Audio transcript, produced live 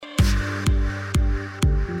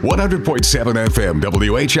100.7 FM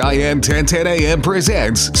WHIN 1010 AM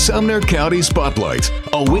presents Sumner County Spotlight,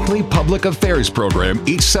 a weekly public affairs program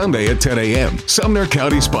each Sunday at 10 a.m. Sumner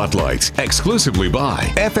County Spotlight, exclusively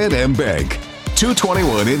by F&M Bank.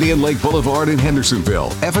 221 Indian Lake Boulevard in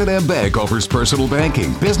Hendersonville. F&M Bank offers personal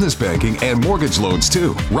banking, business banking, and mortgage loans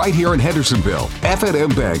too, right here in Hendersonville. F&M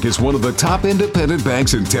Bank is one of the top independent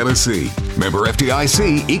banks in Tennessee. Member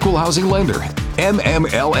FDIC, Equal Housing Lender.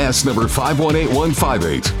 MMLS number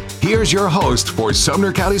 518158. Here's your host for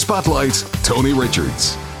Sumner County Spotlight, Tony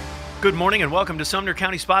Richards. Good morning and welcome to Sumner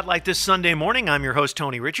County Spotlight this Sunday morning. I'm your host,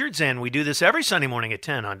 Tony Richards, and we do this every Sunday morning at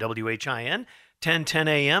 10 on WHIN, 1010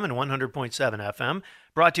 AM and 100.7 FM,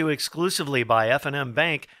 brought to you exclusively by F&M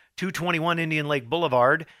Bank, 221 Indian Lake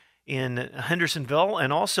Boulevard in Hendersonville,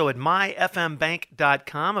 and also at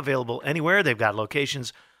myfmbank.com, available anywhere. They've got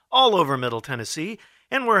locations all over Middle Tennessee.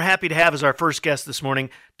 And we're happy to have as our first guest this morning,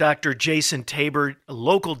 Dr. Jason Tabor, a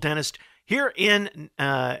local dentist here in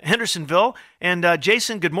Hendersonville. And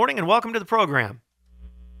Jason, good morning and welcome to the program.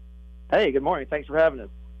 Hey, good morning. Thanks for having us.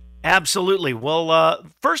 Absolutely. Well,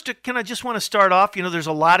 first, I just want to start off, there's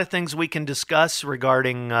a lot of things we can discuss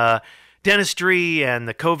regarding dentistry and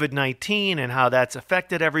the COVID-19 and how that's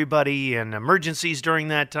affected everybody and emergencies during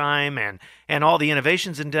that time and all the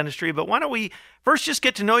innovations in dentistry. But why don't we first just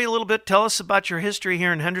get to know you a little bit, tell us about your history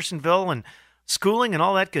here in Hendersonville and schooling and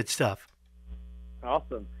all that good stuff.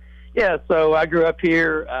 Awesome. Yeah, so I grew up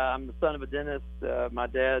here. I'm the son of a dentist. My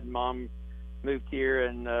dad and mom moved here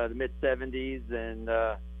in the mid-'70s, and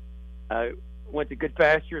I went to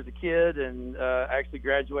Goodpasture as a kid and actually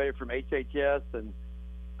graduated from HHS, and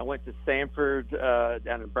I went to Sanford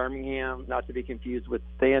down in Birmingham, not to be confused with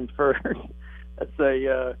Stanford. That's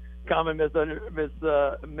a common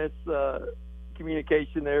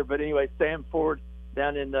miscommunication there. But anyway, Stanford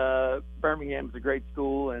down in Birmingham is a great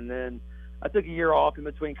school. And then I took a year off in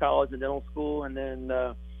between college and dental school, and then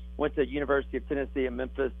went to University of Tennessee at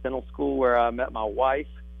Memphis Dental School, where I met my wife.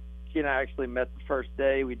 She and I actually met the first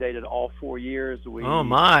day. We dated all 4 years. We had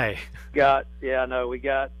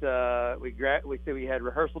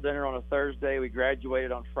rehearsal dinner on a Thursday. We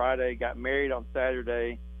graduated on Friday, got married on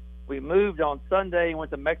Saturday. We moved on Sunday and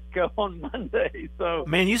went to Mexico on Monday. So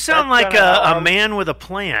man, you sound like a man with a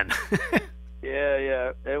plan.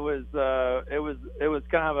 Yeah. It was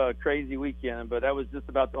kind of a crazy weekend, but that was just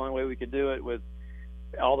about the only way we could do it, with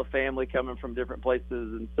all the family coming from different places.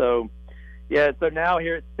 And so yeah, so now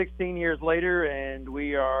here it's 16 years later, and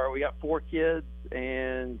we got 4 kids,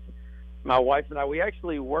 and my wife and I, we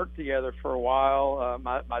actually worked together for a while.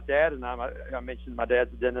 My dad and I mentioned my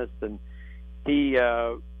dad's a dentist, and he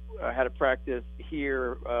had a practice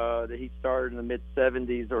here that he started in the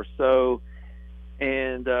mid-'70s or so,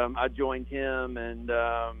 and I joined him. And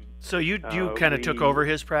so you kind of took over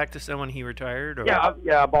his practice then when he retired? Or?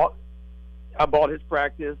 I bought his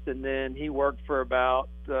practice, and then he worked for about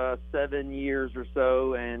 7 years or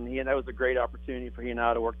so, and that was a great opportunity for he and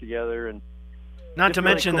I to work together. And not to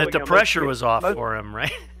mention that the pressure was off for him,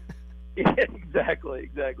 right? Yeah,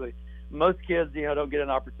 exactly. Most kids, don't get an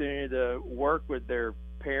opportunity to work with their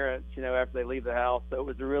parents, after they leave the house. So it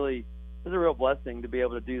was a real blessing to be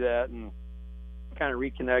able to do that and kind of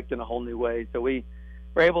reconnect in a whole new way. So we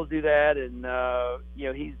were able to do that, and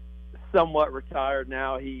he's somewhat retired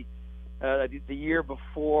now. The year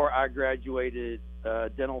before I graduated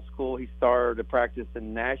dental school, he started a practice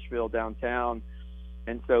in Nashville downtown,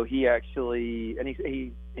 and so he actually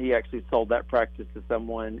sold that practice to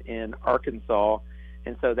someone in Arkansas,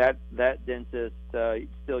 and so that dentist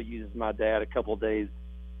still uses my dad a couple of days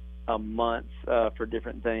a month for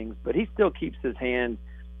different things, but he still keeps his hand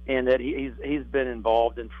in that. He's been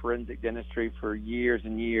involved in forensic dentistry for years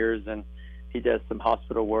and years, and he does some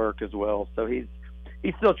hospital work as well. So he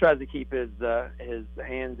still tries to keep his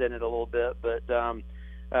hands in it a little bit, but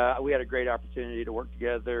we had a great opportunity to work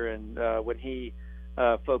together. And when he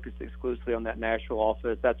focused exclusively on that Nashville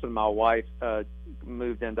office, that's when my wife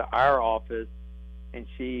moved into our office, and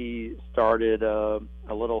she started a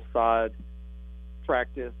little side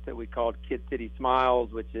practice that we called Kid City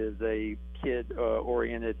Smiles, which is a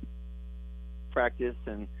kid-oriented practice.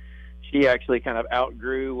 And she actually kind of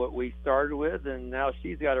outgrew what we started with, and now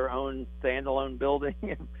she's got her own standalone building.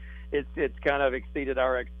 It's kind of exceeded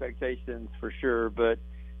our expectations for sure. But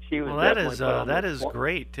she was that is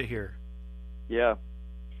great to hear. Yeah,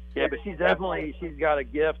 but she's got a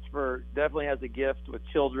gift definitely has a gift with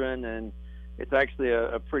children, and it's actually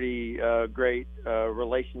a pretty great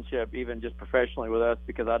relationship, even just professionally with us,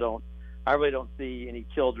 because I really don't see any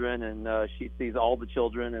children, and she sees all the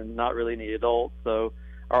children and not really any adults. So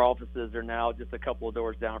our offices are now just a couple of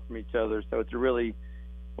doors down from each other. So it's a really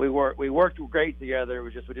we worked great together. It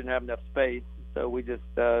was just we didn't have enough space, so we just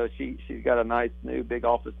she's got a nice new big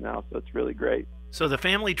office now, so it's really great. So the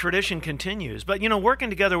family tradition continues. But, working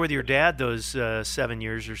together with your dad those 7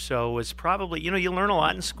 years or so was probably, you learn a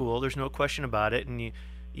lot in school. There's no question about it. And,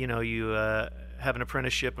 you have an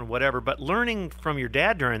apprenticeship and whatever. But learning from your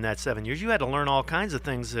dad during that 7 years, you had to learn all kinds of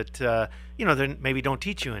things that, that maybe don't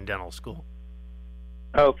teach you in dental school.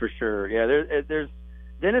 Oh, for sure. Yeah, there's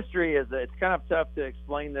dentistry it's kind of tough to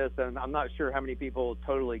explain this, and I'm not sure how many people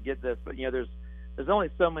totally get this, but, there's only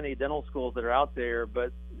so many dental schools that are out there,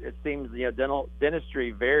 but it seems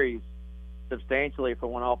dentistry varies substantially from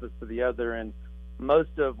one office to the other, and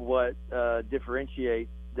most of what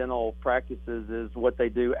differentiates dental practices is what they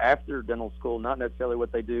do after dental school, not necessarily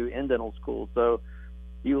what they do in dental school. So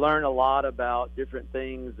you learn a lot about different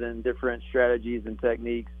things and different strategies and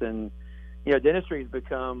techniques, and dentistry has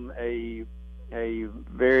become a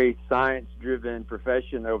very science-driven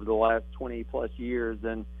profession over the last 20 plus years,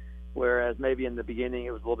 and whereas maybe in the beginning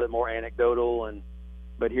it was a little bit more anecdotal,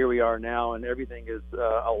 but here we are now, and everything is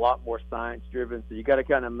a lot more science driven. So you got to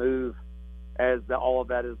kind of move as all of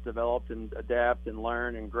that is developed and adapt and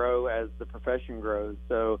learn and grow as the profession grows.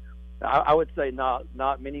 So I would say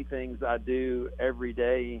not many things I do every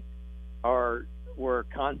day were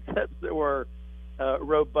concepts that were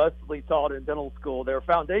robustly taught in dental school. There are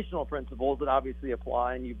foundational principles that obviously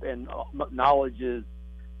apply, and knowledge is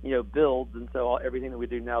builds, and so everything that we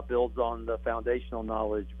do now builds on the foundational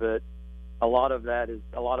knowledge. But a lot of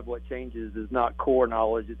what changes is not core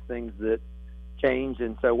knowledge; it's things that change.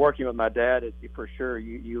 And so, working with my dad, is for sure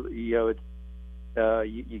you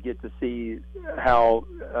get to see how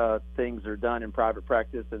things are done in private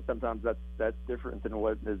practice, and sometimes that's different than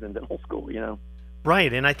what is in dental school.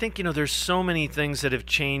 Right, and I think, there's so many things that have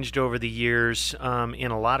changed over the years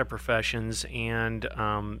in a lot of professions, and,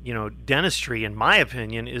 dentistry, in my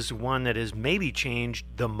opinion, is one that has maybe changed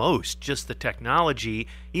the most, just the technology,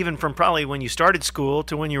 even from probably when you started school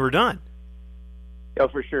to when you were done. Oh,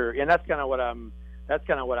 for sure, and that's kind of what I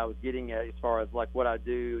was getting at as far as like what I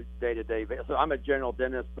do day to day. So I'm a general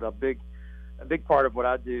dentist, but a big part of what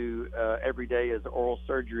I do every day is oral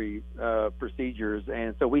surgery procedures,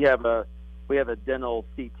 and so we have a dental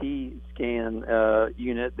CT scan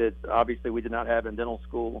unit that obviously we did not have in dental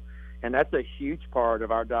school, and that's a huge part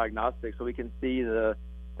of our diagnostics. So we can see the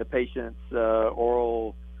patient's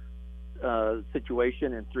oral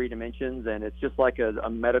situation in 3 dimensions, and it's just like a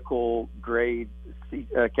medical grade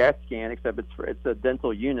CAT scan, except it's a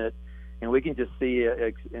dental unit, and we can just see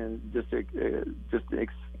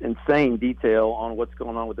insane detail on what's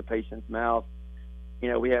going on with the patient's mouth.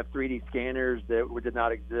 We have 3D scanners that did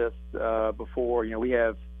not exist before.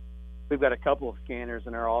 We've got a couple of scanners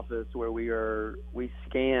in our office where we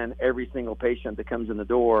scan every single patient that comes in the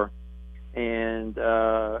door, and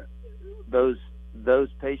those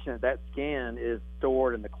patients, that scan is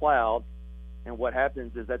stored in the cloud. And what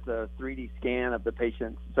happens is that's a 3D scan of the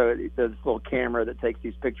patient. So there's this little camera that takes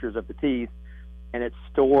these pictures of the teeth, and it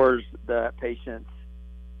stores the patient's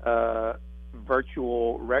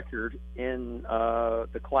virtual record in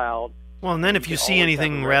the cloud. Well, and then if you see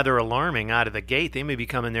anything rather alarming out of the gate, they may be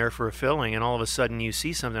coming there for a filling, and all of a sudden you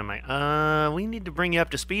see something. I'm like, we need to bring you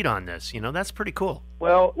up to speed on this. That's pretty cool.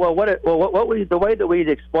 The way that we'd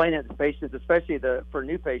explain it to patients, especially for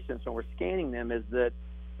new patients when we're scanning them, is that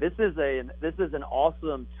this is an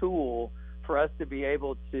awesome tool for us to be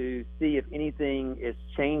able to see if anything is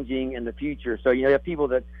changing in the future. So you have people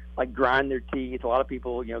that like grind their teeth. A lot of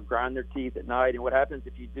people grind their teeth at night, and what happens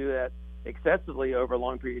if you do that excessively over a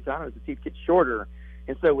long period of time is the teeth get shorter.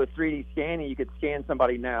 And so with 3D scanning, you could scan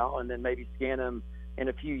somebody now and then maybe scan them in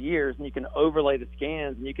a few years, and you can overlay the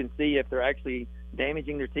scans and you can see if they're actually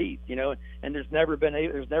damaging their teeth, and there's never been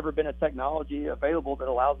a technology available that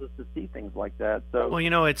allows us to see things like that. So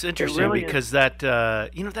well, it's interesting because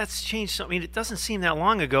that's changed. I mean, it doesn't seem that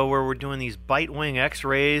long ago where we're doing these bite wing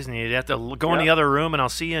X-rays and you'd have to go in the other room and I'll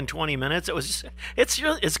see you in 20 minutes.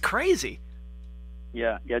 It's crazy.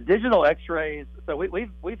 Yeah, digital X-rays. So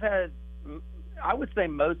we've had, I would say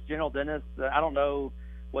most general dentists. I don't know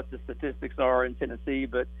what the statistics are in Tennessee,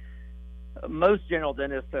 but most general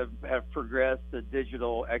dentists have progressed to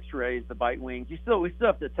digital X-rays, the bite wings. We still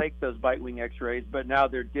have to take those bite wing X-rays, but now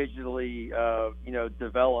they're digitally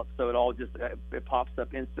developed, so it pops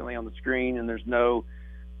up instantly on the screen, and there's no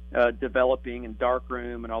developing in dark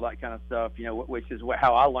room and all that kind of stuff. Which is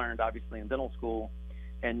how I learned, obviously, in dental school.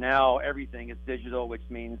 And now everything is digital, which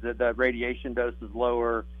means that the radiation dose is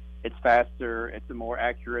lower, it's faster, it's more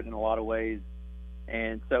accurate in a lot of ways.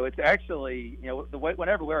 And so it's actually,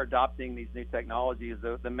 whenever we're adopting these new technologies,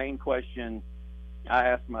 the main question I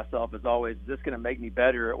ask myself as always, is this going to make me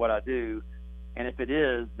better at what I do? And if it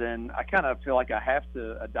is, then I kind of feel like I have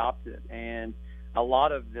to adopt it. And a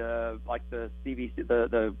lot of the CVC,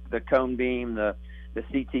 the cone beam, the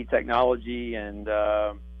CT technology, and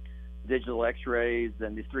digital X-rays,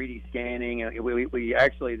 and the 3D scanning. And we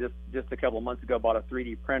actually just a couple of months ago bought a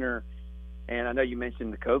 3D printer. And I know you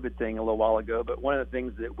mentioned the COVID thing a little while ago, but one of the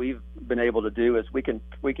things that we've been able to do is we can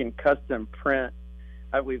custom print.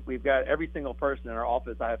 We've got every single person in our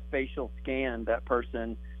office. I have facial scanned that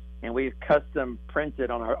person, and we've custom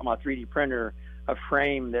printed on my 3D printer a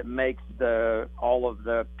frame that makes all of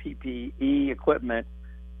the PPE equipment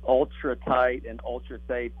ultra tight and ultra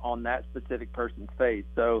safe on that specific person's face.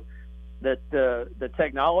 So that the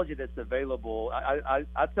technology that's available, I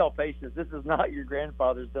tell patients, this is not your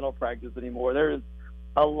grandfather's dental practice anymore. There is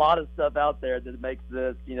a lot of stuff out there that makes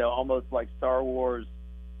this, almost like Star Wars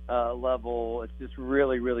level. It's just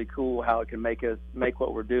really, really cool how it can make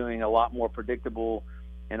what we're doing a lot more predictable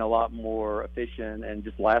and a lot more efficient, and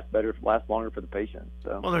just last longer for the patient.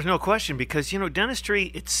 So. Well, there's no question, because, dentistry,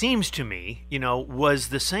 it seems to me, was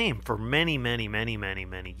the same for many, many, many, many,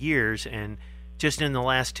 many years, and just in the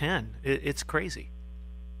last 10, it's crazy.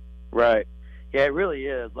 Right. Yeah, it really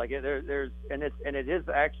is. Like it is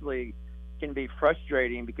actually can be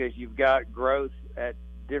frustrating, because you've got growth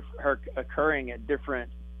occurring at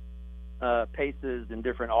different paces in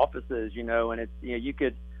different offices, and it's,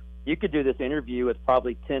 you could do this interview with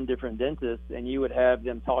probably 10 different dentists, and you would have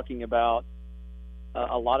them talking about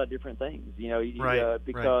a lot of different things,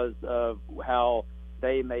 because of how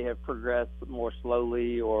they may have progressed more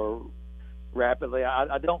slowly or rapidly.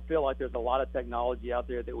 I don't feel like there's a lot of technology out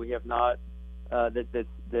there that we have not that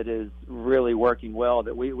is really working well.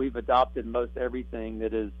 That we've adopted most everything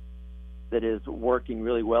that is working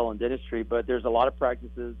really well in dentistry, but there's a lot of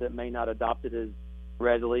practices that may not adopt it as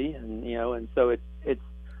readily, and so it's.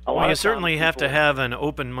 Well, you certainly have to have an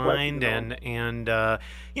open mind, and I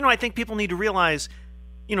think people need to realize,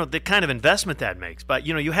 the kind of investment that makes. But,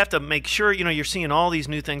 you have to make sure, you're seeing all these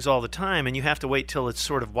new things all the time, and you have to wait till it's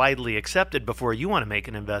sort of widely accepted before you want to make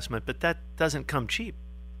an investment. But that doesn't come cheap.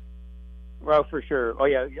 Well, for sure. Oh,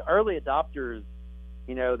 yeah. Early adopters,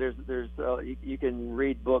 there's you can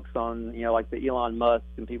read books on, like the Elon Musk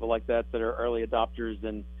and people like that are early adopters,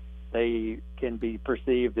 and they can be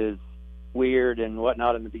perceived as weird and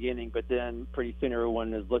whatnot in the beginning, but then pretty soon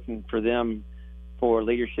everyone is looking for them for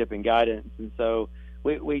leadership and guidance. And so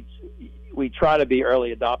we try to be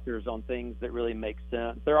early adopters on things that really make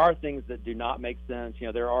sense. There are things that do not make sense.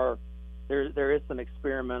 There is some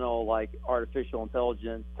experimental, like artificial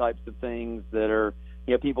intelligence types of things that are,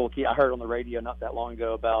 I heard on the radio not that long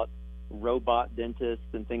ago about robot dentists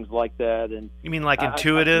and things like that. And you mean like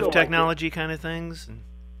intuitive technology kind of things?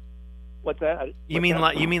 What's that? You mean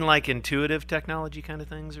like intuitive technology kind of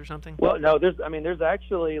things or something? Well, no. There's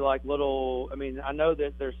actually like little. I know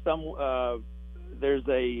that there's some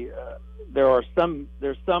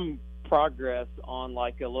progress on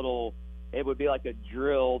like a little. It would be like a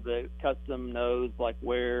drill that custom knows like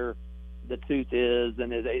where the tooth is,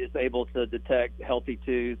 and is able to detect healthy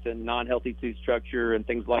tooth and non-healthy tooth structure and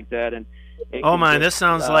things like that. And this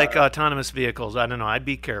sounds like autonomous vehicles. I don't know. I'd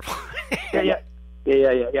be careful. Yeah.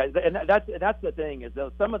 Yeah, and that's the thing, is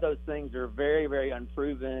that some of those things are very, very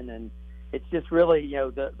unproven, and it's just really,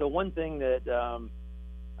 the one thing that,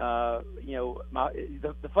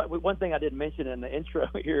 one thing I didn't mention in the intro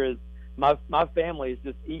here is my family is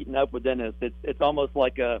just eaten up with dentists. It's almost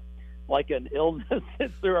like an illness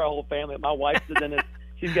that's through our whole family. My wife's a dentist.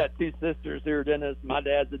 She's got two sisters who are dentists. My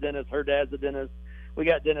dad's a dentist. Her dad's a dentist. We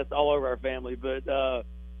got dentists all over our family. But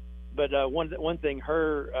one thing,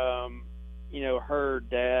 her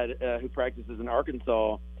dad, who practices in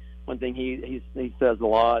Arkansas, one thing he says a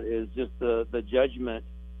lot is just the judgment.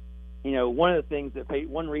 One of the things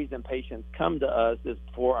one reason patients come to us is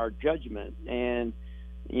for our judgment. And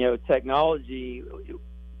technology,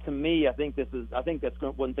 to me, I think that's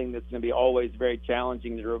one thing that's going to be always very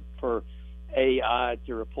challenging for AI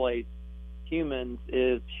to replace humans.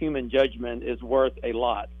 Is human judgment is worth a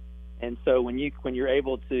lot. And so when you're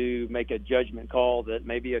able to make a judgment call that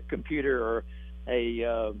maybe a computer or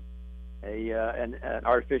an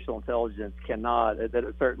artificial intelligence cannot, that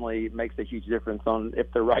it certainly makes a huge difference on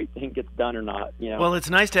if the right thing gets done or not. Well, it's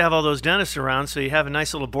nice to have all those dentists around, so you have a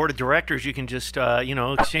nice little board of directors. You can just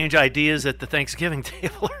exchange ideas at the Thanksgiving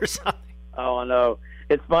table or something. Oh, I know.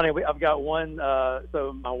 It's funny. I've got one.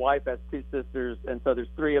 So my wife has two sisters, and so there's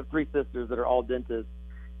three sisters that are all dentists.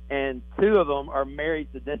 And two of them are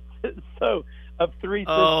married to dentists. So of three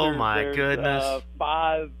sisters, oh my goodness,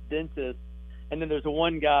 5 dentists. And then there's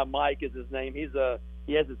one guy, Mike is his name. He's a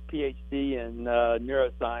he has his PhD in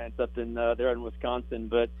neuroscience up in there in Wisconsin.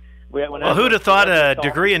 But well, who'd have thought a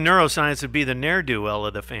degree in neuroscience would be the ne'er-do-well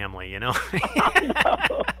of the family? I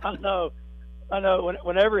know.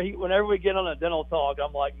 Whenever we get on a dental talk,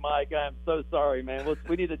 I'm like, Mike, I'm so sorry, man.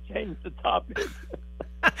 We need to change the topic.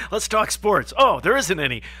 Let's talk sports. Oh, there isn't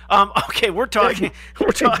any. Okay, we're talking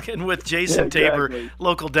with Jason Tabor,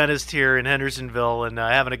 local dentist here in Hendersonville, and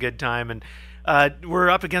having a good time. And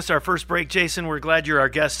we're up against our first break, Jason. We're glad you're our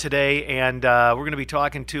guest today, and we're going to be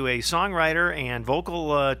talking to a songwriter and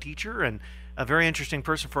vocal teacher, and a very interesting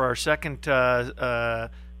person for our second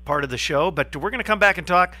part of the show. But we're going to come back and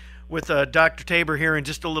talk with Dr. Tabor here in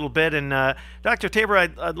just a little bit. And Dr. Tabor,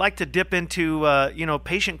 I'd like to dip into,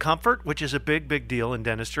 patient comfort, which is a big deal in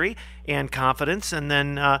dentistry, and confidence, and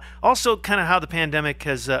then also kind of how the pandemic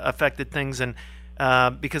has affected things, and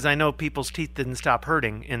because I know people's teeth didn't stop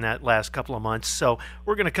hurting in that last couple of months. So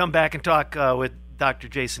we're going to come back and talk with Dr.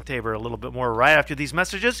 Jason Tabor a little bit more right after these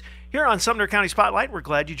messages here on Sumner County Spotlight. We're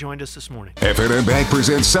glad you joined us this morning. F&M Bank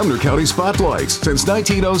presents Sumner County Spotlights. Since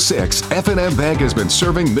 1906, F&M Bank has been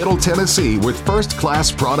serving Middle Tennessee with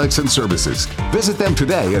first-class products and services. Visit them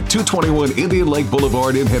today at 221 Indian Lake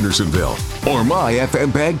Boulevard in Hendersonville or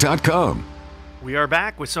myfmbank.com. We are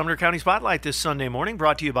back with Sumner County Spotlight this Sunday morning,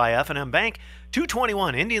 brought to you by F&M Bank,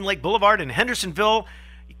 221 Indian Lake Boulevard in Hendersonville.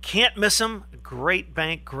 You can't miss them. Great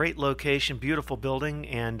bank, great location, beautiful building,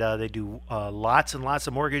 and they do lots and lots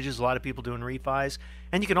of mortgages, a lot of people doing refis.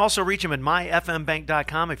 And you can also reach them at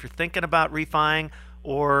myfmbank.com. If you're thinking about refining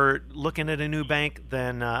or looking at a new bank,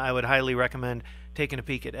 then I would highly recommend taking a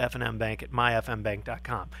peek at F&M Bank at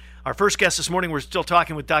myfmbank.com. Our first guest this morning, we're still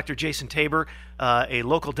talking with Dr. Jason Tabor, a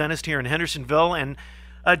local dentist here in Hendersonville. And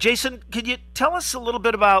Jason, could you tell us a little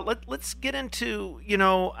bit about, let's get into,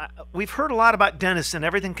 we've heard a lot about dentists and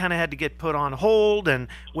everything kind of had to get put on hold and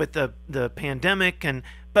with the pandemic,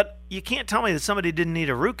 but you can't tell me that somebody didn't need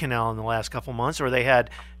a root canal in the last couple months, or they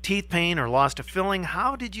had teeth pain or lost a filling.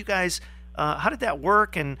 How did you guys, how did that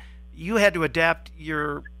work? And you had to adapt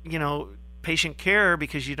your, patient care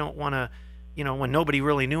because you don't want to, when nobody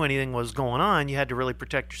really knew anything was going on, you had to really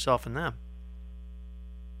protect yourself and them.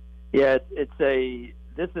 Yeah,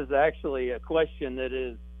 this is actually a question that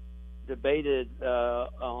is debated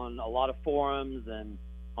on a lot of forums and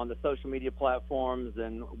on the social media platforms,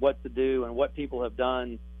 and what to do and what people have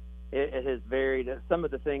done. It has varied. Some of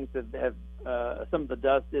the things have some of the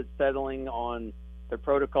dust is settling on the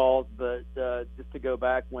protocols, but just to go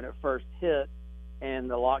back when it first hit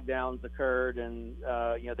and the lockdowns occurred, and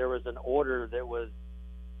there was an order that was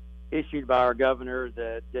issued by our governor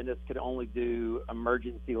that dentists could only do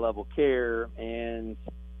emergency level care. And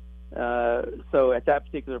so at that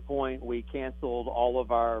particular point, we canceled all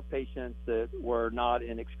of our patients that were not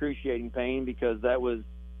in excruciating pain, because that was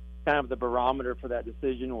kind of the barometer for that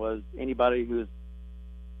decision. Was anybody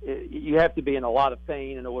you have to be in a lot of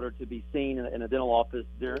pain in order to be seen in a dental office.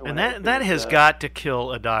 And that has got to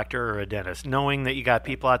kill a doctor or a dentist, knowing that you got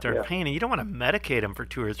people out there in pain, and you don't want to medicate them for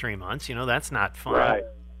 2 or 3 months. That's not fun.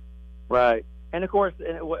 Right. And of course,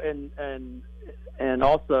 and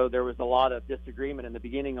also there was a lot of disagreement in the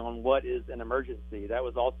beginning on what is an emergency. That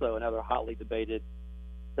was also another hotly debated.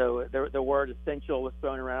 So the word essential was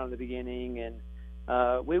thrown around in the beginning, and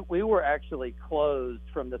we were actually closed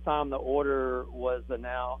from the time the order was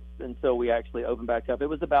announced until we actually opened back up. It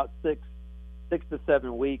was about six to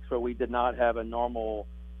 7 weeks where we did not have a normal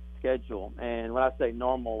schedule. And when I say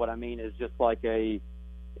normal, what I mean is just like we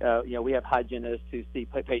have hygienists who see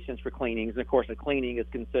patients for cleanings, and of course a cleaning is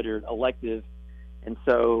considered elective, and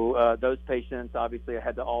so those patients obviously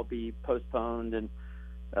had to all be postponed and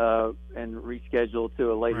rescheduled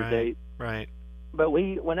to a later date. Right. But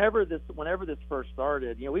whenever this first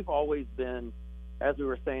started, we've always been, as we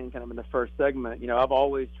were saying kind of in the first segment, I've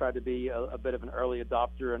always tried to be a bit of an early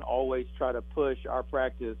adopter and always try to push our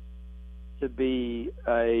practice to be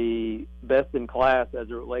a best in class as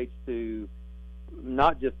it relates to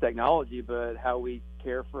not just technology, but how we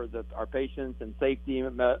care for our patients and safety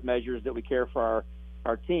measures that we care for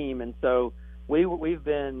our team. And so we've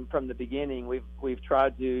been, from the beginning, we've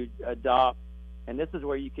tried to adopt. And this is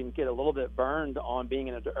where you can get a little bit burned on being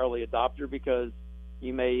an early adopter, because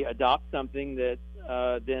you may adopt something that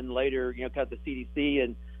then later, because the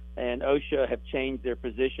CDC and OSHA have changed their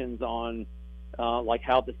positions on like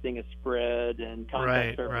how this thing is spread and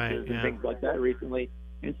contact surfaces and things like that recently.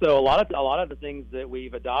 And so a lot of the things that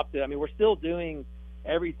we've adopted, we're still doing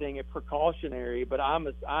everything precautionary, but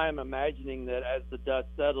I'm imagining that as the dust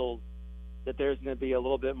settles, that there's going to be a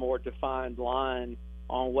little bit more defined line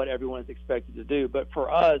on what everyone's expected to do. But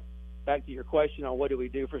for us, back to your question on what do we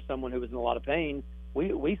do for someone who is in a lot of pain,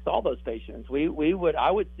 we saw those patients.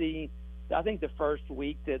 I would see, I think the first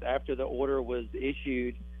week that after the order was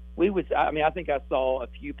issued, I think I saw a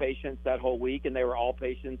few patients that whole week, and they were all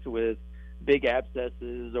patients with big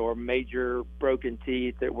abscesses or major broken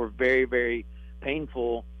teeth that were very, very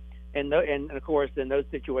painful. And of course, in those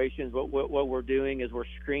situations, what we're doing is we're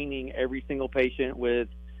screening every single patient with,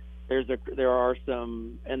 there are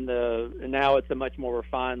some, and now it's a much more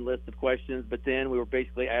refined list of questions, but then we were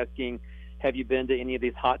basically asking, have you been to any of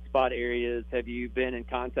these hotspot areas? Have you been in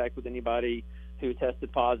contact with anybody who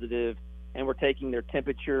tested positive? And we're taking their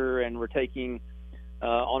temperature, and we're taking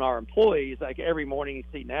on our employees, like every morning you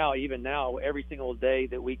see now, even now, every single day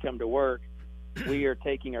that we come to work, we are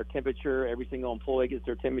taking our temperature. Every single employee gets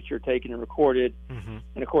their temperature taken and recorded. Mm-hmm.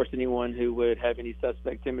 And of course, anyone who would have any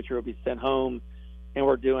suspect temperature will be sent home. And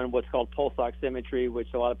we're doing what's called pulse oximetry, which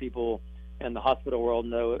a lot of people in the hospital world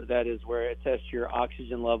know that is where it tests your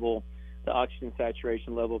oxygen level, the oxygen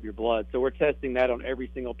saturation level of your blood. So we're testing that on every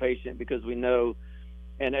single patient because we know,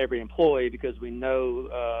 and every employee, because we know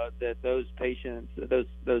that those patients,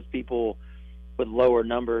 those people with lower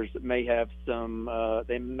numbers may have some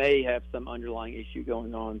underlying issue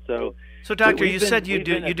going on. So doctor, you said you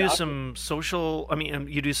do some social,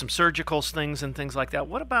 you do some surgical things and things like that.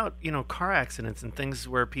 What about, car accidents and things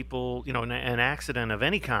where people, an accident of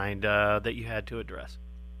any kind that you had to address?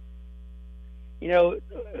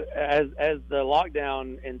 As the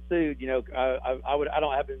lockdown ensued, I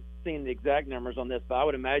haven't seen the exact numbers on this, but I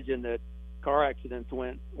would imagine that car accidents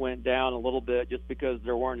went down a little bit just because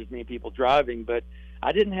there weren't as many people driving. But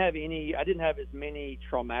I didn't have as many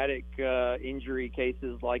traumatic injury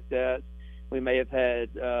cases like that. We may have had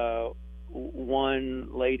one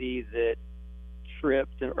lady that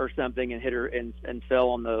tripped or something and hit her and fell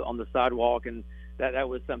on the sidewalk, and that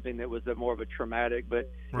was something that was more of a traumatic.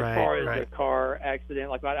 But as far as the car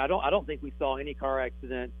accident, like I don't think we saw any car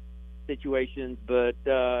accident situations. But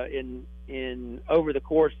in over the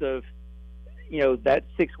course of that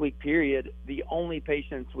 6-week period, the only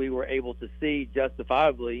patients we were able to see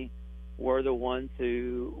justifiably were the ones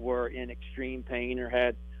who were in extreme pain or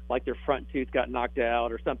had, like, their front tooth got knocked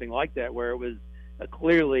out or something like that, where it was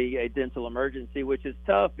clearly a dental emergency, which is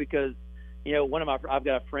tough because I've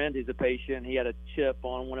got a friend who's a patient. He had a chip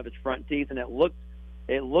on one of his front teeth, and it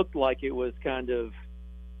looked like it was kind of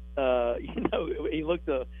it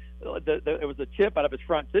was a chip out of his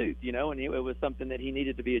front tooth, and it was something that he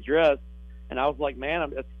needed to be addressed. And I was like,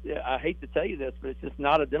 man, I hate to tell you this, but it's just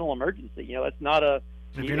not a dental emergency. It's not a.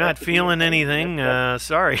 If you're not feeling anything,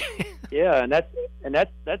 sorry. Yeah, and that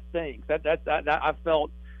stinks. I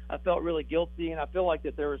felt really guilty, and I feel like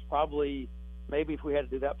that there was probably, maybe if we had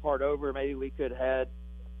to do that part over, maybe we could have had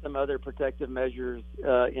some other protective measures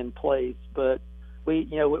in place. But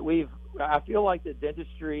I feel like the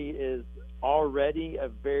dentistry is already a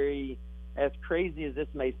very, as crazy as this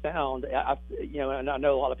may sound, and I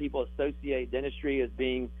know a lot of people associate dentistry as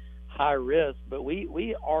being high risk, but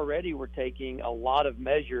we already were taking a lot of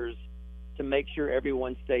measures to make sure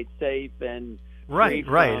everyone stayed safe and right.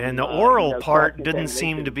 And the oral part didn't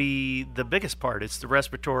seem to be the biggest part. It's the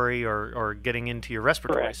respiratory or getting into your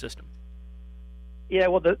respiratory system. Yeah,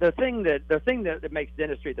 well, the thing that makes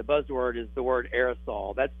dentistry, the buzzword, is the word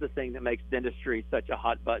aerosol. That's the thing that makes dentistry such a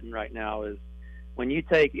hot button right now. Is when you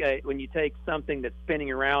take something that's spinning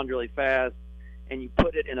around really fast and you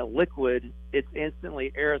put it in a liquid, it's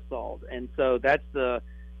instantly aerosoled. And so that's the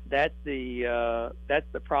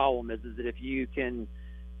problem is that if you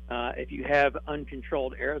have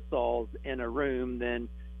uncontrolled aerosols in a room, then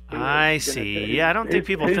I see. I don't think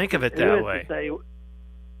people think of it that way.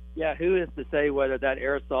 Who is to say whether that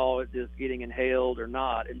aerosol is getting inhaled or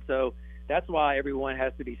not? And so that's why everyone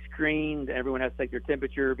has to be screened. Everyone has to take their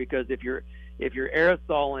temperature, because if you're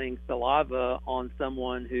aerosoling saliva on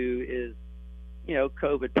someone who is,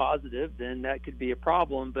 COVID positive, then that could be a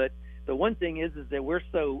problem. But the one thing is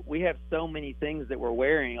that we have so many things that we're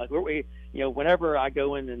wearing. Like whenever I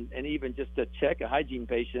go in and even just to check a hygiene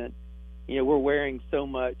patient, we're wearing so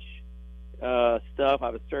much stuff. I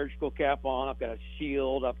have a surgical cap on. I've got a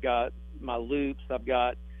shield. I've got my loops. I've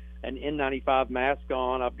got an N95 mask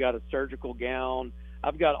on. I've got a surgical gown.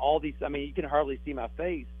 I've got all these. You can hardly see my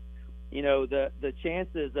face. The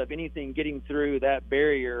chances of anything getting through that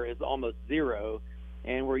barrier is almost zero.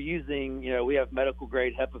 And we're using, we have medical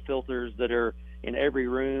grade HEPA filters that are in every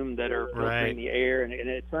room that are filtering the air, and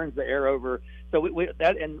it turns the air over. So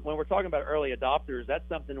and when we're talking about early adopters, that's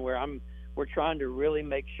something where we're trying to really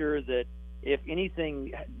make sure that if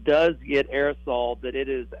anything does get aerosol,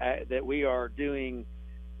 that we are doing,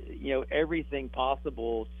 everything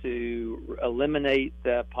possible to eliminate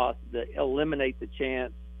the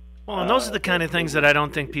chance. Well, and those are the kind of things that I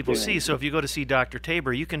don't think people see. So if you go to see Dr.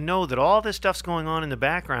 Tabor, you can know that all this stuff's going on in the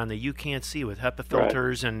background that you can't see with HEPA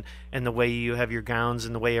filters and the way you have your gowns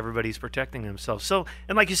and the way everybody's protecting themselves. So,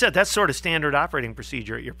 and like you said, that's sort of standard operating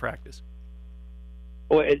procedure at your practice.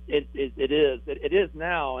 Well, it is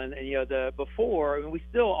now, and before, I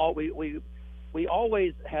mean, we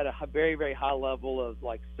always had a very, very high level of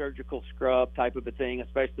like surgical scrub type of a thing,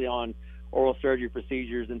 especially on oral surgery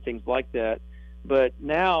procedures and things like that. But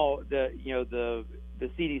now the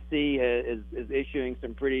CDC is issuing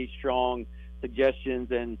some pretty strong suggestions,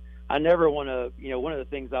 and I never want to, one of the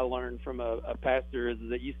things I learned from a pastor is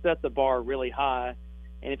that you set the bar really high,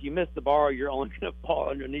 and if you miss the bar, you're only going to fall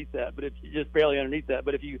underneath that. But if you're just barely underneath that,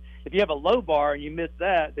 but if you have a low bar and you miss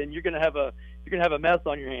that, then you're going to have a mess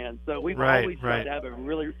on your hands. So we've always tried to have a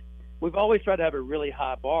really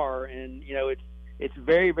high bar, and it's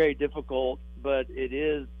very, very difficult, but it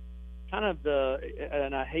is kind of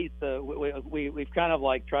and I hate we've kind of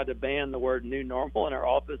like tried to ban the word new normal in our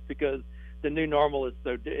office because the new normal is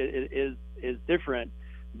is different,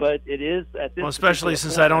 but it is at this. Well, especially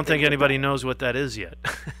since I don't think anybody knows what that is yet.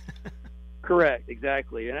 Correct,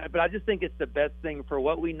 exactly. But I just think it's the best thing for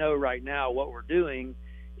what we know right now. What we're doing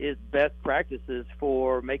is best practices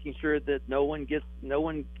for making sure that no one gets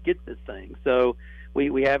this thing. So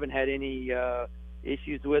we haven't had any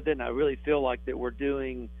issues with it, and I really feel like that we're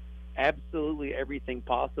doing absolutely everything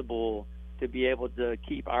possible to be able to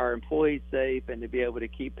keep our employees safe and to be able to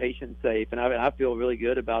keep patients safe. And I feel really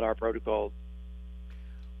good about our protocols.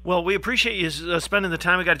 Well, we appreciate you spending the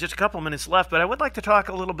time. We got just a couple minutes left, but I would like to talk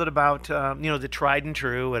a little bit about the tried and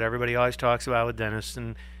true, what everybody always talks about with dentists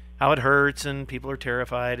and how it hurts and people are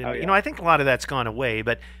terrified. And I think a lot of that's gone away.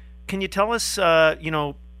 But can you tell us,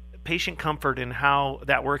 patient comfort and how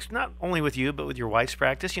that works, not only with you but with your wife's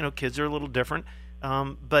practice? Kids are a little different.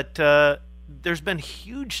 But there's been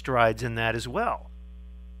huge strides in that as well.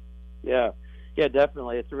 Yeah,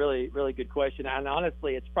 definitely. It's a really, really good question. And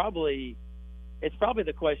honestly, it's probably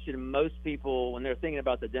the question most people, when they're thinking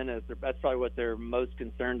about the dentist, that's probably what they're most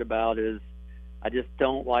concerned about is, I just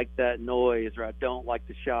don't like that noise, or I don't like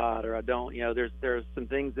the shot, or I don't, there's some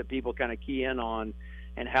things that people kind of key in on,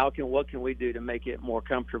 and what can we do to make it more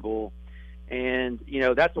comfortable? And,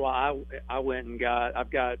 that's why I went and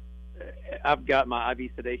I've got my IV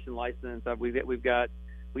sedation license.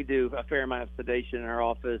 We do a fair amount of sedation in our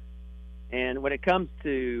office, and when it comes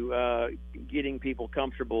to getting people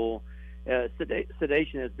comfortable,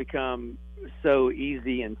 sedation has become so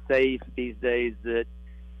easy and safe these days that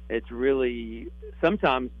it's really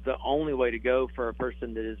sometimes the only way to go for a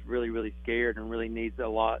person that is really, really scared and really needs a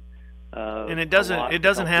lot. And it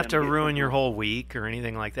doesn't have to ruin your whole week or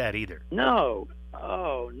anything like that either. No.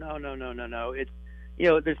 Oh, no. It's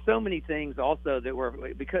there's so many things also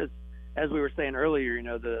that because as we were saying earlier,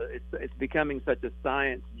 it's becoming such a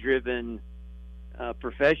science-driven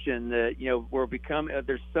profession that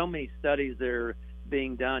there's so many studies that are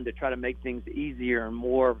being done to try to make things easier and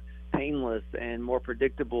more painless and more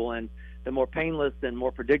predictable. And the more painless and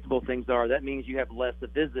more predictable things are, that means you have less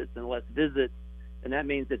visits, and that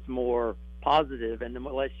means it's more positive, and the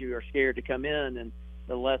less you are scared to come in, and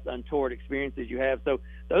the less untoward experiences you have. So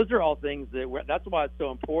those are all things that's why it's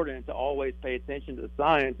so important to always pay attention to the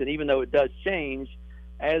science. And even though it does change,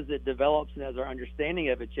 as it develops and as our understanding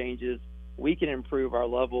of it changes, we can improve our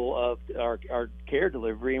level of our care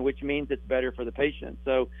delivery, and which means it's better for the patient.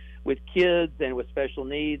 So with kids and with special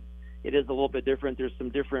needs, it is a little bit different. There's some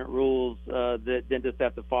different rules that dentists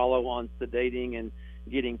have to follow on sedating and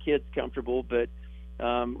getting kids comfortable. But in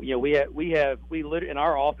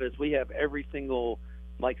our office, we have every single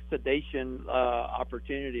sedation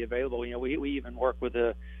opportunity available. We even work with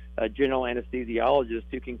a general anesthesiologist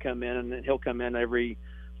who can come in, and he'll come in every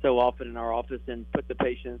so often in our office and put the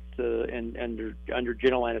patients under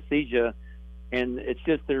general anesthesia. And it's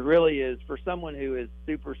just, there really is, for someone who is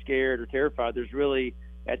super scared or terrified, there's really,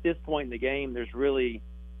 at this point in the game, there's really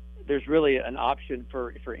an option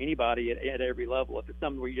for anybody at every level. If it's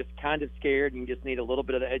something where you're just kind of scared and you just need a little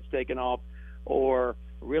bit of the edge taken off, or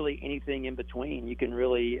really anything in between, you can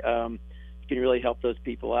really help those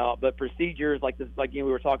people out. But procedures like this, we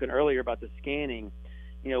were talking earlier about the scanning,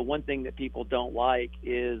 one thing that people don't like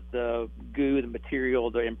is the goo, the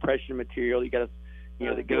material, the impression material. You got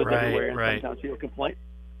to, that goes everywhere, and sometimes people complain,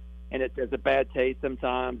 and it has a bad taste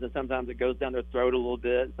sometimes, and sometimes it goes down their throat a little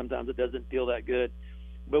bit, and sometimes it doesn't feel that good.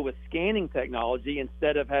 But with scanning technology,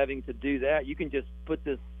 instead of having to do that, you can just put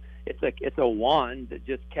this. It's a wand that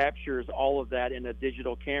just captures all of that in a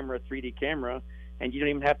digital camera, 3D camera, and you don't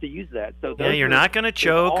even have to use that. So you're not going to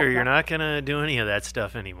choke, or you're not going to do any of that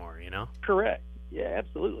stuff anymore. Correct. Yeah,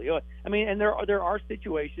 absolutely. I mean, and there are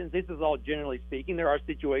situations. This is all generally speaking. There are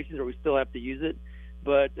situations where we still have to use it,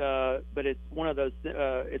 but it's one of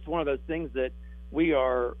those things that we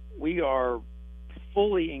are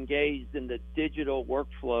fully engaged in the digital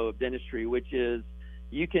workflow of dentistry, which is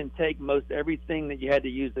you can take most everything that you had to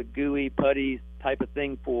use a GUI, putty type of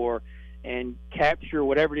thing for, and capture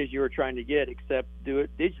whatever it is you were trying to get, except do it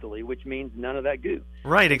digitally, which means none of that goo.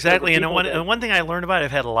 Right, exactly. And one thing I learned about it,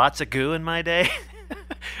 I've had lots of goo in my day.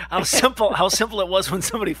 how simple it was when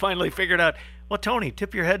somebody finally figured out, well, Tony,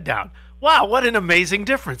 tip your head down. Wow, what an amazing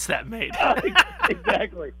difference that made.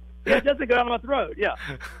 Exactly. Yeah, it doesn't go down my throat. Yeah.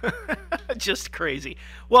 Just crazy.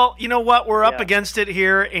 Well, you know what? We're up against it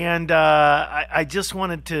here, and I just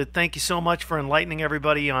wanted to thank you so much for enlightening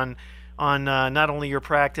everybody on not only your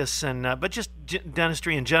practice and but just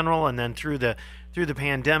dentistry in general, and then through the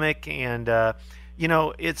pandemic. And you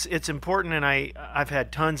know, it's important. And I've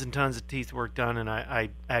had tons and tons of teeth work done, and I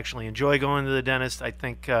actually enjoy going to the dentist. I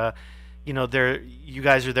think you know, you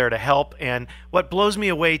guys are there to help. And what blows me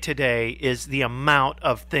away today is the amount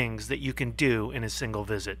of things that you can do in a single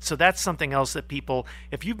visit. So that's something else that people,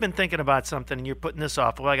 if you've been thinking about something and you're putting this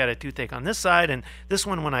off, well, I got a toothache on this side and this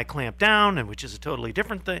one when I clamp down, and which is a totally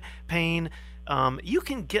different pain, you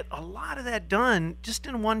can get a lot of that done just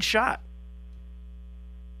in one shot.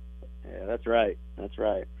 Yeah, that's right. That's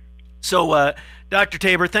right. So, Dr.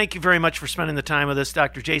 Tabor, thank you very much for spending the time with us.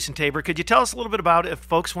 Dr. Jason Tabor, could you tell us a little bit about if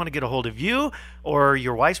folks want to get a hold of you or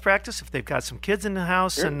your wife's practice, if they've got some kids in the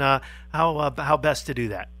house, sure, and how best to do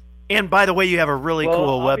that? And by the way, you have a really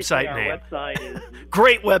cool website name. Website is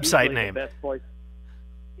great website name. The best place.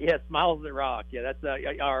 Yeah, Smiles That Rock. Yeah, that's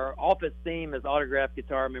our office theme is autographed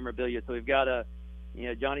guitar memorabilia. So we've got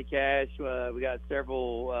Johnny Cash. We got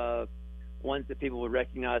several ones that people would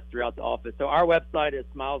recognize throughout the office. So our website is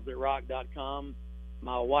smilesthatrock.com.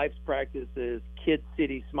 My wife's practice is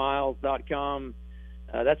kidcitysmiles.com.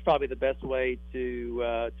 That's probably the best way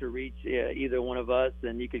to reach either one of us,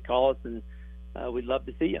 and you could call us, and we'd love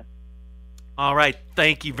to see you. All right.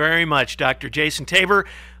 Thank you very much, Dr. Jason Tabor,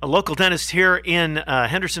 a local dentist here in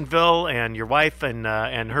Hendersonville, and your wife and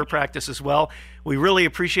her practice as well. We really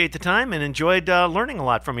appreciate the time and enjoyed learning a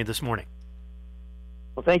lot from you this morning.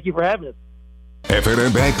 Well, thank you for having us.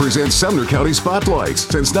 F&M Bank presents Sumner County Spotlights.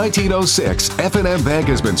 Since 1906, F&M Bank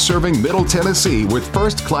has been serving Middle Tennessee with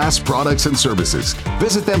first-class products and services.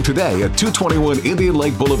 Visit them today at 221 Indian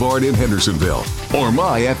Lake Boulevard in Hendersonville or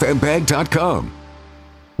myfmbank.com.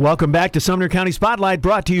 Welcome back to Sumner County Spotlight,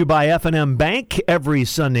 brought to you by F&M Bank every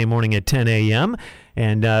Sunday morning at 10 a.m.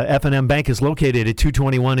 And F&M Bank is located at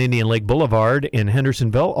 221 Indian Lake Boulevard in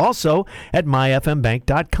Hendersonville, also at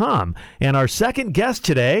myfmbank.com. And our second guest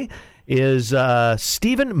today is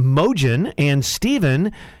Stephen Mogen, and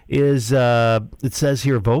Stephen is, it says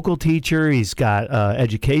here, vocal teacher. He's got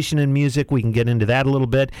education in music. We can get into that a little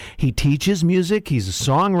bit. He teaches music. He's a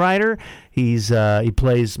songwriter. He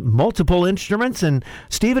plays multiple instruments. And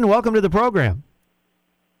Stephen, welcome to the program.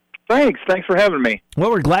 Thanks for having me. Well,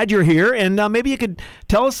 we're glad you're here, and maybe you could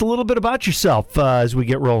tell us a little bit about yourself as we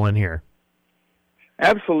get rolling here.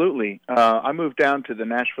 Absolutely. I moved down to the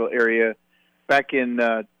Nashville area back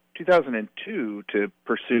in 2002 to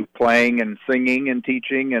pursue playing and singing and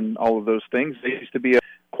teaching and all of those things. I used to be a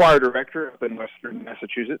choir director up in Western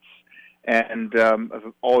Massachusetts, and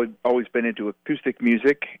I've always been into acoustic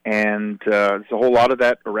music, and there's a whole lot of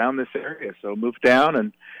that around this area. So moved down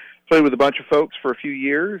and played with a bunch of folks for a few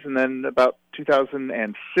years, and then about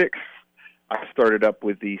 2006, I started up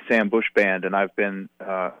with the Sam Bush Band, and I've been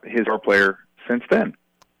his guitar player since then.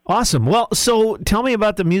 Awesome. Well, so tell me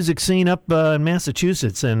about the music scene up in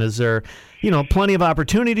Massachusetts, and is there, plenty of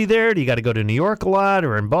opportunity there? Do you got to go to New York a lot,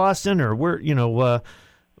 or in Boston, or where?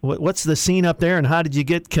 What's the scene up there, and how did you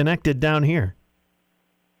get connected down here?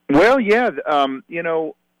 Well, yeah,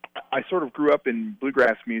 I sort of grew up in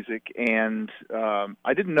bluegrass music, and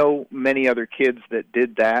I didn't know many other kids that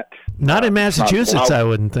did that. Not in Massachusetts, I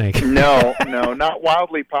wouldn't think. No, not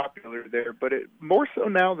wildly popular there, but more so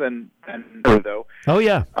now than though. Oh,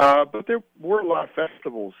 yeah. But there were a lot of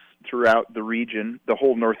festivals throughout the region, the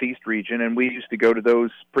whole Northeast region, and we used to go to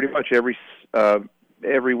those pretty much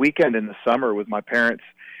every weekend in the summer with my parents,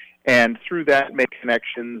 and through that make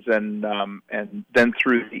connections, and then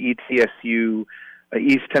through the ETSU,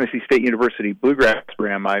 East Tennessee State University Bluegrass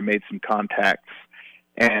program, I made some contacts,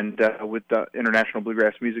 and with the International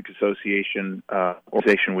Bluegrass Music Association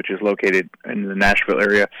organization, which is located in the Nashville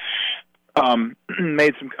area,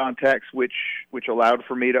 made some contacts, which allowed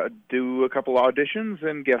for me to do a couple auditions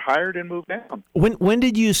and get hired and move down. When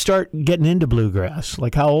did you start getting into bluegrass?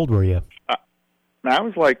 Like, how old were you? I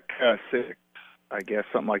was like 6. I guess,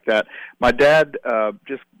 something like that. My dad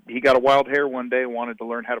he got a wild hair one day, wanted to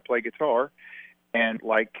learn how to play guitar, and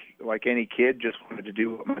like any kid, just wanted to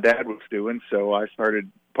do what my dad was doing. So I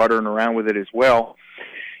started puttering around with it as well.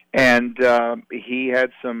 And he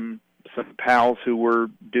had some pals who were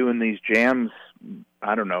doing these jams,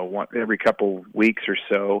 I don't know, every couple weeks or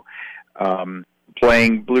so,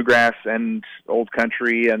 playing bluegrass and old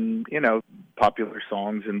country and, popular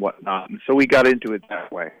songs and whatnot. And so we got into it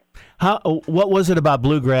that way. What was it about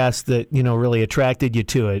bluegrass that, really attracted you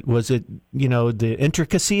to it? Was it, the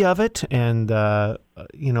intricacy of it and, because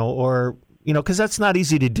that's not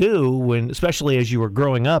easy to do especially as you were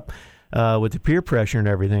growing up with the peer pressure and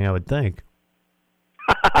everything, I would think.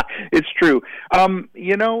 It's true.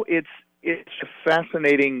 It's a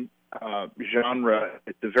fascinating genre.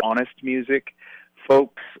 It's a very honest music.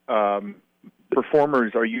 Folks,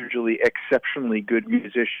 performers are usually exceptionally good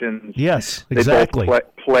musicians. Yes, exactly. They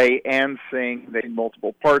both play and sing. They sing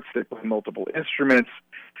multiple parts. They play multiple instruments.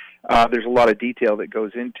 There's a lot of detail that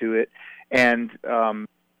goes into it. And,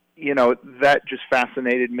 that just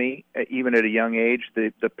fascinated me, even at a young age,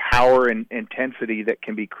 the power and intensity that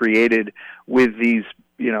can be created with these,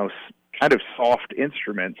 kind of soft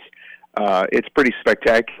instruments. It's pretty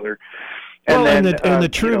spectacular. And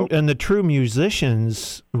the true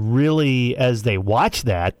musicians really, as they watch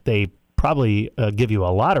that, they probably give you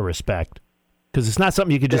a lot of respect, because it's not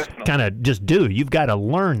something you could just kind of just do. You've got to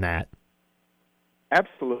learn that.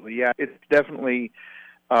 Absolutely, yeah. It's definitely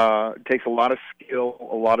takes a lot of skill,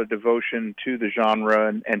 a lot of devotion to the genre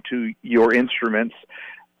and to your instruments.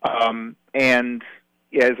 And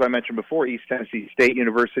as I mentioned before, East Tennessee State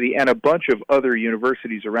University and a bunch of other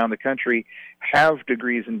universities around the country have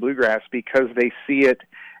degrees in bluegrass because they see it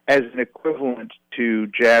as an equivalent to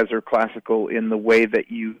jazz or classical in the way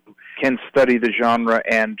that you can study the genre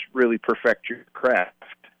and really perfect your craft.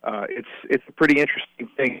 It's a pretty interesting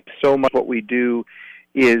thing. So much what we do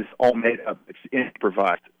is all made up. It's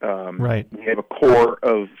improvised. Right. We have a core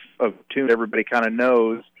of tunes everybody kind of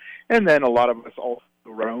knows, and then a lot of us also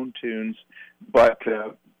write our own tunes. But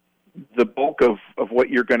the bulk of what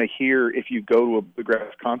you're going to hear if you go to a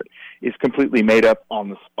bluegrass concert is completely made up on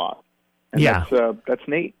the spot. And yeah, that's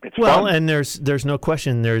neat. It's well, fun. And there's no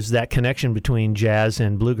question there's that connection between jazz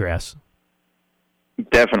and bluegrass.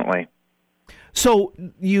 Definitely. So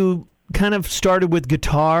you kind of started with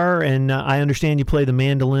guitar, and I understand you play the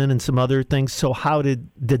mandolin and some other things. So how did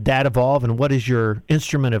that evolve, and what is your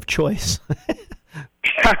instrument of choice?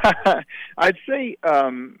 I'd say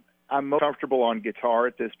I'm most comfortable on guitar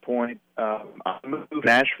at this point. I moved to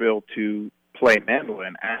Nashville to play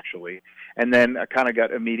mandolin, actually, and then I kind of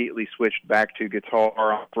got immediately switched back to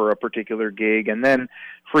guitar for a particular gig. And then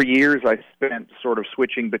for years I spent sort of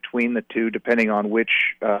switching between the two depending on which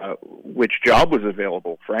job was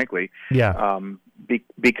available, frankly. Yeah.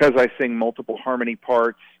 Because I sing multiple harmony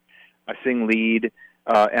parts, I sing lead,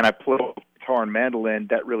 and I play guitar and mandolin,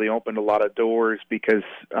 that really opened a lot of doors because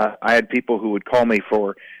I had people who would call me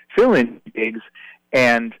for fill-in gigs,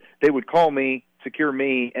 and they would call me, secure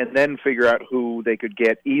me, and then figure out who they could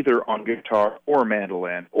get either on guitar or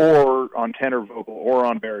mandolin or on tenor vocal or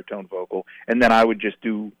on baritone vocal, and then I would just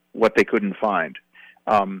do what they couldn't find.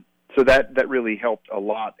 So that really helped a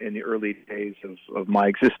lot in the early days of my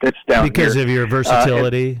existence down here. Because of your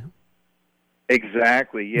versatility?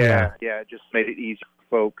 Exactly, yeah. It just made it easier for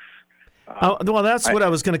folks. Well, that's what I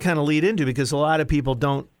was going to kind of lead into, because a lot of people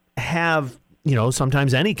don't have,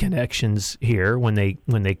 sometimes any connections here when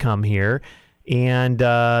they come here. And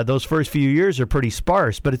those first few years are pretty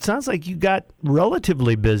sparse, but it sounds like you got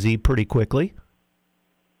relatively busy pretty quickly.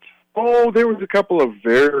 Oh, there was a couple of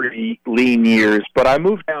very lean years, but I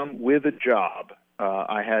moved down with a job.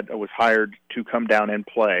 I was hired to come down and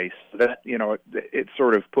play. So that, it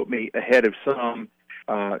sort of put me ahead of some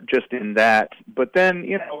just in that. But then,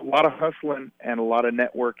 a lot of hustling and a lot of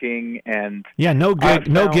networking and no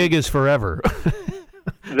gig is forever.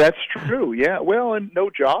 That's true. Yeah. Well, and no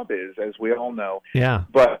job is, as we all know. Yeah.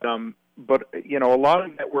 But a lot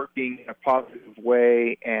of networking in a positive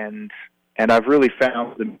way, and I've really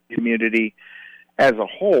found the community as a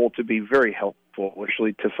whole to be very helpful,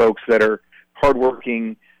 especially to folks that are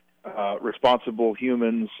hardworking, responsible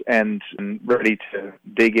humans and ready to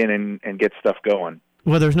dig in and get stuff going.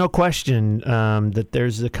 Well, there's no question that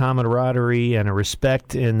there's a camaraderie and a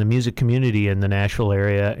respect in the music community in the Nashville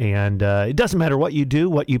area, and it doesn't matter what you do,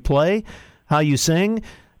 what you play, how you sing.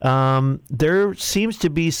 There seems to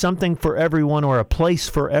be something for everyone, or a place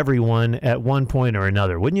for everyone at one point or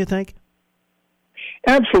another, wouldn't you think?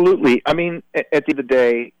 Absolutely. I mean, at the end of the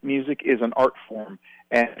day, music is an art form,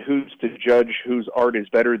 and who's to judge whose art is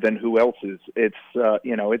better than who else's. It's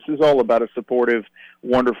it's all about a supportive,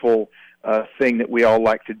 wonderful thing that we all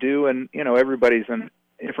like to do, and everybody's in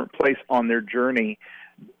a different place on their journey.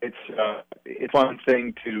 It's a fun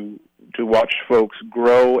thing to watch folks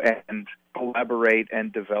grow and collaborate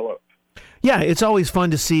and develop. Yeah, it's always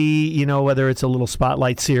fun to see, whether it's a little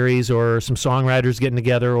spotlight series or some songwriters getting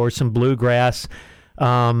together or some bluegrass,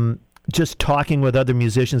 just talking with other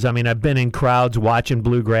musicians. I mean, I've been in crowds watching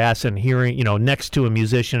bluegrass and hearing, next to a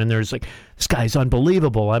musician, and there's like, this guy's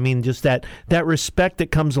unbelievable. I mean, just that respect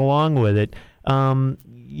that comes along with it.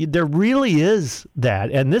 There really is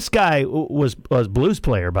that. And this guy was a blues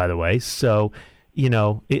player, by the way. So,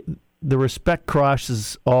 the respect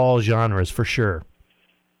crosses all genres for sure.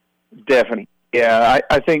 Definitely. Yeah,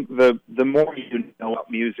 I think the more you know about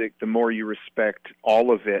music, the more you respect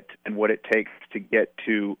all of it and what it takes to get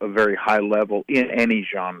to a very high level in any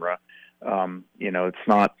genre. It's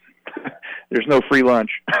not, there's no free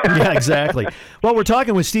lunch. Yeah, exactly. Well, we're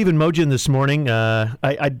talking with Stephen Mougin this morning.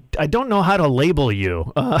 I don't know how to label you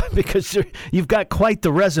because you've got quite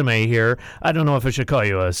the resume here. I don't know if I should call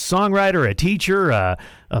you a songwriter, a teacher, a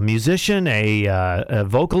musician, a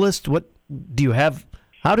vocalist. What do you have?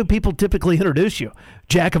 How do people typically introduce you?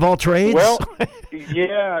 Jack of all trades? Well,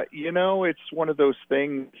 yeah, it's one of those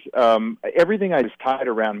things. Everything I just tied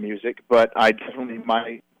around music, but I definitely,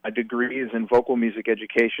 my degree is in vocal music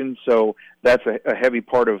education, so that's a heavy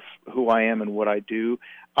part of who I am and what I do.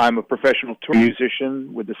 I'm a professional tour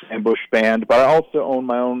musician with the Sam Bush Band, but I also own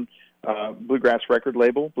my own bluegrass record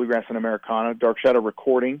label, Bluegrass and Americana, Dark Shadow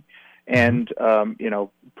Recording, and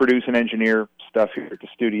produce and engineer stuff here at the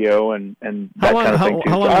studio and that kind of thing too.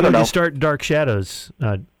 How long ago did you start Dark Shadows,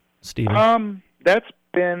 Stephen? That's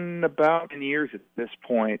been about 10 years at this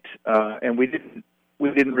point, and we didn't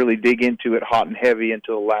really dig into it hot and heavy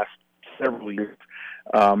until the last several years.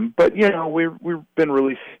 But we've been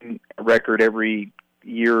releasing a record every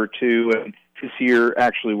year or two, and this year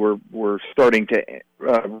actually we're starting to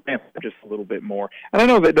ramp up just a little bit more. And I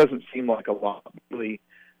know that doesn't seem like a lot. I really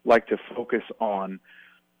like to focus on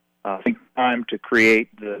time to create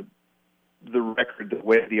the record the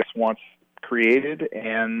way the artist wants created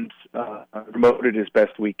and promote it as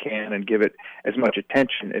best we can and give it as much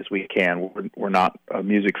attention as we can. We're not a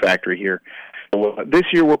music factory here. So, this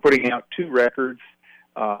year we're putting out 2 records.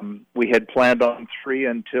 We had planned on 3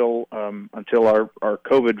 until our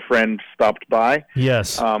COVID friend stopped by.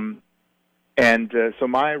 Yes. So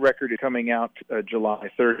my record is coming out July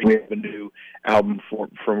 30th. We have a new album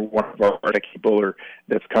from one of our artists, Buller,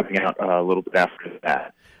 that's coming out a little bit after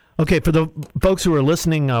that. Okay, for the folks who are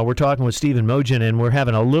listening, we're talking with Stephen Mougin, and we're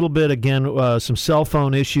having a little bit, again, some cell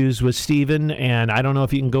phone issues with Stephen, and I don't know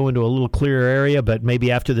if you can go into a little clearer area, but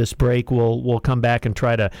maybe after this break we'll come back and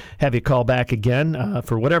try to have you call back again.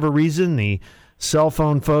 For whatever reason, the cell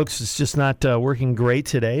phone folks, it's just not working great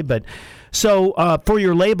today. But so for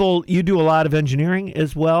your label, you do a lot of engineering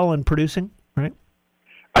as well and producing, right?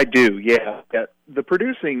 I do, yeah. The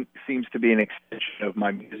producing seems to be an extension of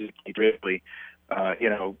my music, really.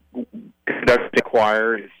 Conducting a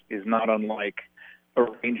choir is not unlike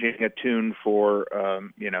arranging a tune for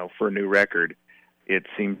for a new record. It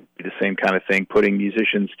seems to be the same kind of thing. Putting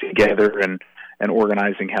musicians together and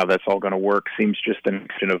organizing how that's all going to work seems just an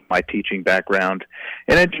extension of my teaching background.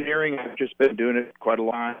 In engineering, I've just been doing it quite a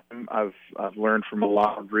lot. I've learned from a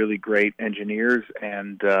lot of really great engineers,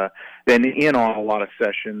 and been in on a lot of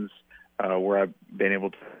sessions where I've been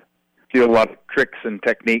able to do a lot of tricks and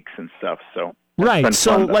techniques and stuff. So. Right.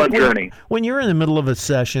 So, fun journey. When you're in the middle of a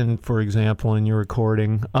session, for example, and you're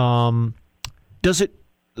recording, does it?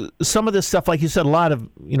 Some of this stuff, like you said, a lot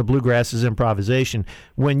of bluegrass is improvisation.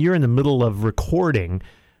 When you're in the middle of recording,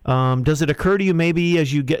 does it occur to you maybe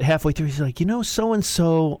as you get halfway through, you're like, so and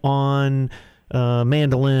so on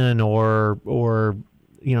mandolin or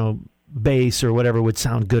bass or whatever would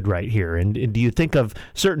sound good right here? And do you think of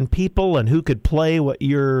certain people and who could play what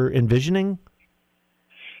you're envisioning?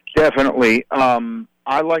 Definitely.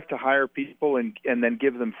 I like to hire people and then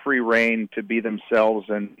give them free rein to be themselves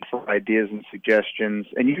and for ideas and suggestions.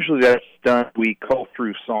 And usually that's done. We cull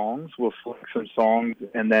through songs. We'll select some songs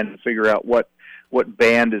and then figure out what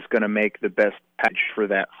band is going to make the best patch for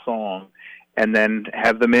that song, and then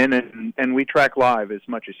have them in and we track live as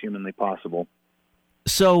much as humanly possible.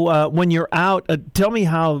 So when you're out, tell me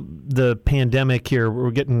how the pandemic here,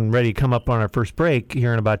 we're getting ready to come up on our first break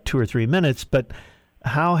here in about 2 or 3 minutes, but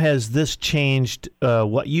how has this changed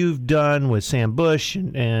what you've done with Sam Bush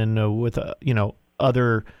and with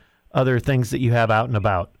other things that you have out and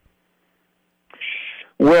about?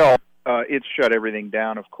 Well, it's shut everything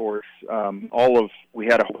down, of course. We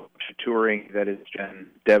had a whole bunch of touring that has been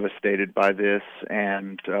devastated by this,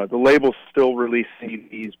 and the labels still release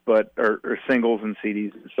CDs, or singles and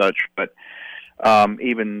CDs and such, but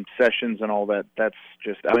even sessions and all that, that's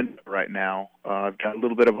just out right now. I've got a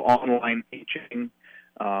little bit of online teaching,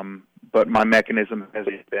 but my mechanism has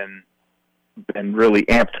been really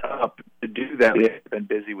amped up to do that. I've been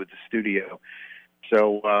busy with the studio.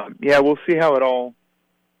 So, we'll see how it all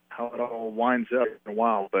winds up in a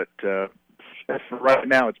while, but for right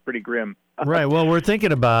now, it's pretty grim. Right. Well, we're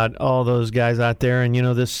thinking about all those guys out there, and,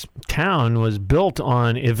 this town was built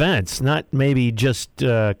on events, not maybe just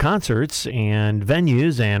concerts and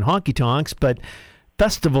venues and honky-tonks, but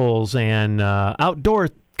festivals and outdoor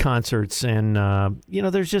concerts, and,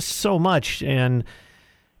 there's just so much, and,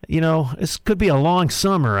 this could be a long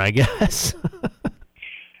summer, I guess.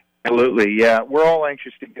 Absolutely, yeah. We're all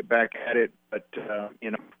anxious to get back at it, but, for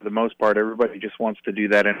the most part, everybody just wants to do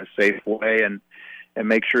that in a safe way and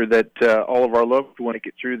make sure that all of our loved ones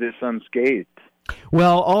get through this unscathed.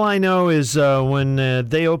 Well, all I know is when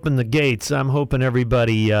they open the gates, I'm hoping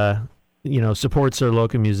everybody, supports their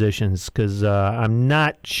local musicians, because I'm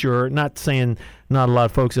not saying not a lot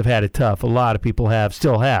of folks have had it tough. A lot of people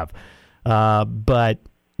still have. But,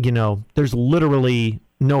 there's literally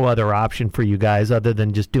no other option for you guys other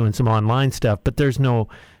than just doing some online stuff, but there's no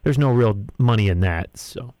real money in that.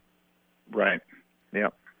 So, right. Yeah.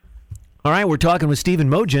 All right, we're talking with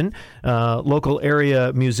Stephen Mogen, local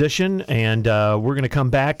area musician, and we're going to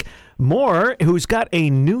come back more, who's got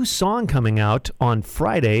a new song coming out on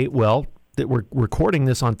Friday. Well, that we're recording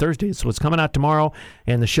this on Thursday, so it's coming out tomorrow,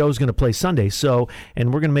 and the show's going to play Sunday. So,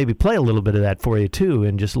 and we're going to maybe play a little bit of that for you, too,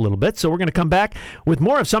 in just a little bit. So we're going to come back with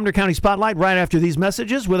more of Sumner County Spotlight right after these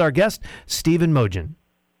messages with our guest, Stephen Mogen.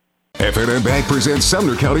 F&M Bank presents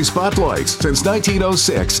Sumner County Spotlights. Since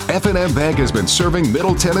 1906, F&M Bank has been serving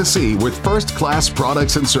Middle Tennessee with first-class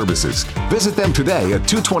products and services. Visit them today at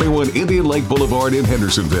 221 Indian Lake Boulevard in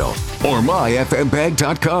Hendersonville or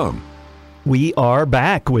myfmbank.com. We are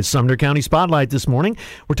back with Sumner County Spotlight this morning.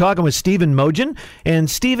 We're talking with Stephen Mogen. And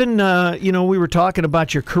Stephen, we were talking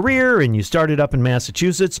about your career, and you started up in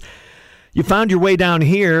Massachusetts. You found your way down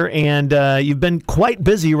here, and you've been quite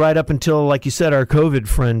busy right up until, like you said, our COVID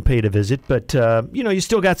friend paid a visit. But, you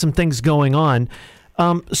still got some things going on.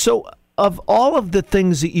 So of all of the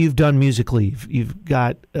things that you've done musically, you've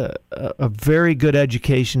got a very good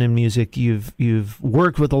education in music. You've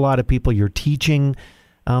worked with a lot of people. You're teaching.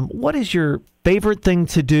 What is your favorite thing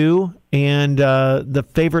to do, and the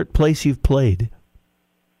favorite place you've played?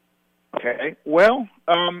 Okay. Well,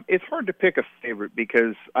 it's hard to pick a favorite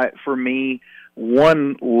because, for me,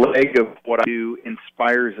 one leg of what I do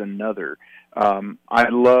inspires another. I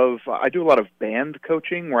do a lot of band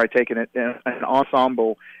coaching where I take an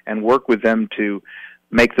ensemble and work with them to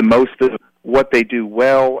make the most of what they do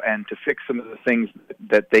well and to fix some of the things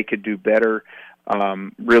that they could do better.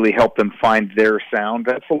 Really help them find their sound.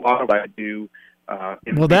 That's a lot of what I do.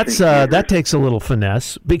 That takes a little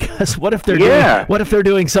finesse, because what if they're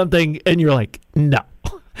doing something and you're like, no,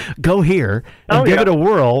 go here and give it a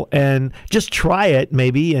whirl and just try it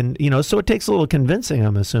maybe, and so it takes a little convincing,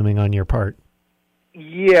 I'm assuming, on your part.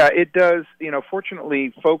 Yeah, it does.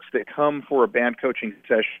 Fortunately, folks that come for a band coaching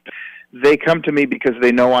session, they come to me because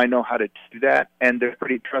they know I know how to do that, and they're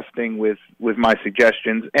pretty trusting with my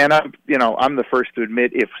suggestions. And I'm the first to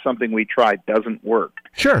admit if something we try doesn't work.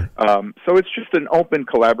 Sure. So it's just an open,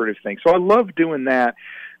 collaborative thing. So I love doing that,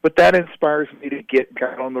 but that inspires me to get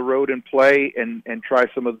out on the road and play and try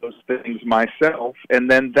some of those things myself.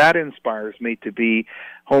 And then that inspires me to be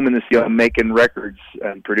home in the studio making records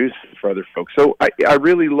and producing for other folks. So I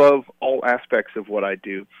really love all aspects of what I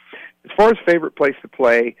do. As far as favorite place to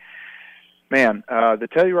play, man, the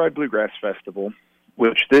Telluride Bluegrass Festival,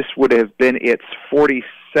 which this would have been its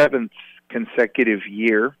 47th consecutive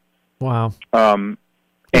year. Wow.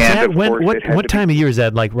 And what time of year is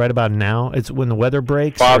that? Like right about now? It's when the weather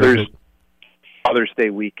breaks? Father's Day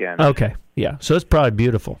weekend. Okay, yeah. So it's probably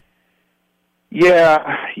beautiful.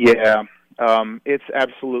 Yeah. It's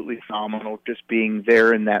absolutely phenomenal just being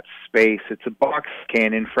there in that space. It's a box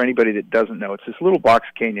canyon. For anybody that doesn't know, it's this little box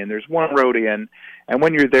canyon. There's one road in, and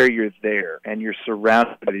when you're there, and you're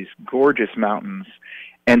surrounded by these gorgeous mountains,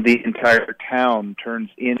 and the entire town turns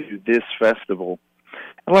into this festival.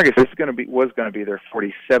 And like I said, was going to be their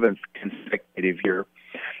 47th consecutive year.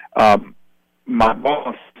 My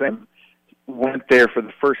boss went there for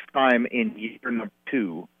the first time in year number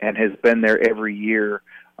 2 and has been there every year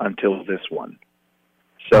until this one.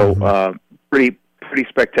 So pretty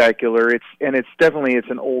spectacular. It's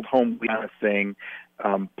an old home kind of thing.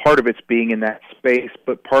 part of it's being in that space,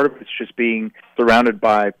 but part of it's just being surrounded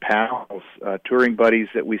by pals, touring buddies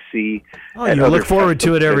that we see. Oh, you look forward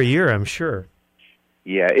to it every year, I'm sure.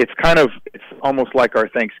 Yeah, it's almost like our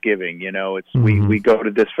Thanksgiving, It's we go to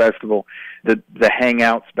this festival, the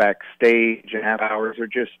hangouts backstage and half hours are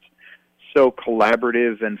just so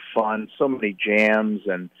collaborative and fun, so many jams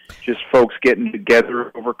and just folks getting together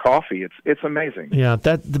over coffee. It's amazing. Yeah,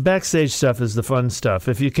 the backstage stuff is the fun stuff.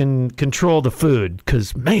 If you can control the food,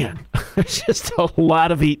 because, man, it's just a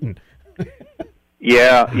lot of eating.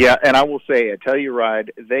 Yeah, and I will say, at Telluride,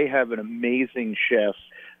 they have an amazing chef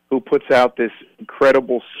who puts out this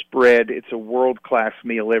incredible spread. It's a world-class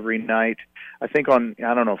meal every night. I think on,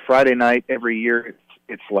 Friday night every year,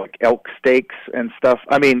 it's like elk steaks and stuff.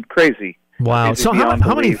 I mean, crazy. Wow. So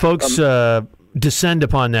how many folks descend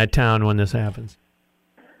upon that town when this happens?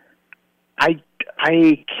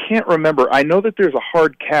 I can't remember. I know that there's a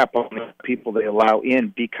hard cap on the people they allow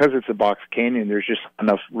in because it's a box canyon. There's just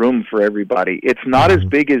enough room for everybody. It's not as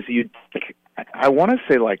big as you'd think. I want to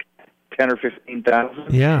say like 10 or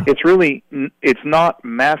 15,000. Yeah. It's not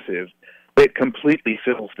massive. It completely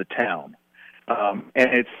fills the town.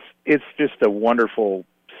 And it's just a wonderful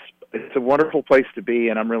place to be,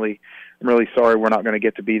 and I'm really sorry we're not going to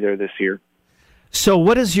get to be there this year. So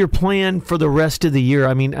what is your plan for the rest of the year?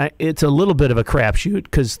 I mean, it's a little bit of a crapshoot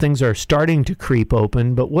because things are starting to creep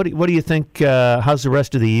open, but what do you think, how's the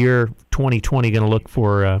rest of the year 2020 going to look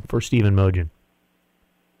for Stephen Mogen?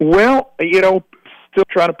 Well, still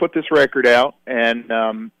trying to put this record out, and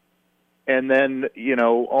then,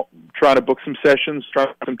 trying to book some sessions, try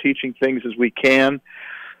some teaching things as we can.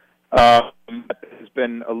 It's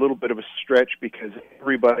been a little bit of a stretch because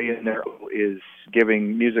everybody in there is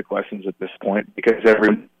giving music lessons at this point, because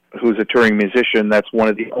everyone who's a touring musician, that's one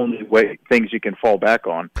of the only things you can fall back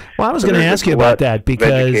on. Well, I was going to ask you about that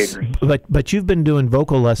because, but you've been doing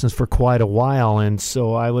vocal lessons for quite a while, and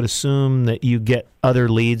so I would assume that you get other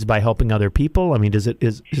leads by helping other people. I mean, is it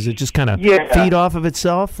just kind of feed off of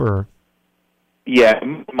itself, or? Yeah,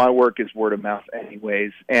 my work is word of mouth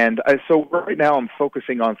anyways. And so right now I'm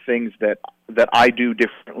focusing on things that I do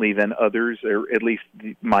differently than others, or at least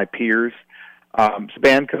my peers. So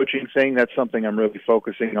band coaching thing, that's something I'm really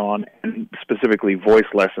focusing on, and specifically voice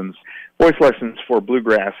lessons. Voice lessons for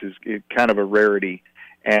bluegrass is kind of a rarity.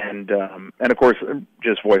 And of course,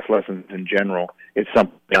 just voice lessons in general. It's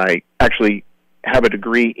something I actually have a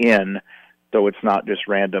degree in, so it's not just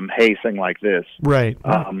random, hey, sing like this. Right.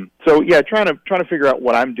 So yeah, trying to figure out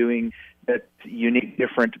what I'm doing that's unique,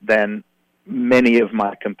 different than many of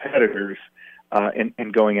my competitors,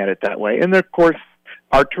 and going at it that way. And then, of course,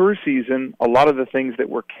 our tour season, a lot of the things that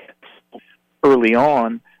were canceled early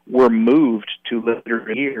on were moved to later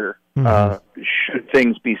in the year. Should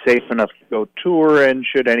things be safe enough to go tour, and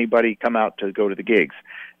should anybody come out to go to the gigs?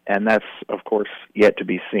 And that's, of course, yet to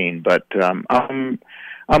be seen. But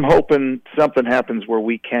I'm hoping something happens where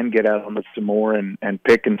we can get out on it some more and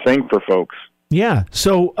pick and sing for folks. Yeah.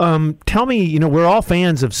 So tell me, we're all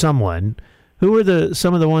fans of someone. Who are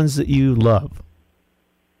some of the ones that you love?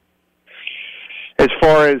 As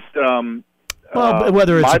far as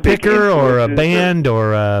whether it's a picker or a band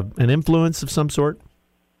or an influence of some sort.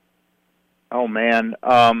 Oh man,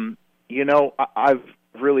 I've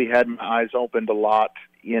really had my eyes opened a lot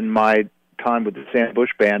in my time with the Sam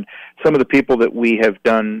Bush Band. Some of the people that we have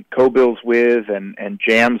done co-bills with and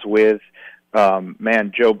jams with, Joe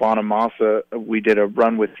Bonamassa, we did a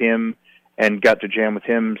run with him and got to jam with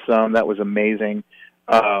him some. That was amazing.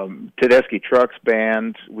 Tedeschi Trucks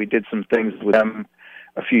Band, we did some things with them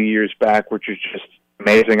a few years back, which was just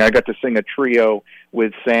amazing. I got to sing a trio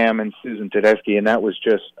with Sam and Susan Tedeschi, and that was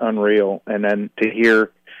just unreal. And then to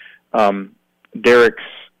hear Derek's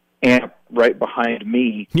amp right behind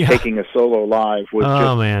me taking a solo live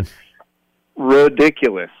was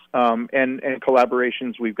ridiculous. And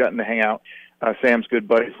collaborations, we've gotten to hang out. Sam's good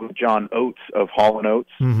buddies with John Oates of Hall &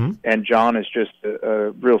 Oates, and John is just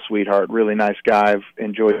a real sweetheart, really nice guy. I've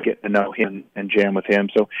enjoyed getting to know him and jam with him.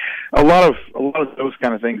 So a lot of those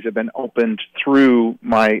kind of things have been opened through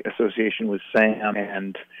my association with Sam,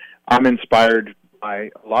 and I'm inspired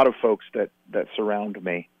by a lot of folks that surround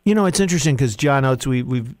me. It's interesting because John Oates,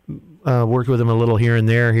 we've worked with him a little here and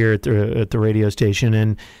there here at the radio station,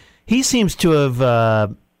 and he seems to have,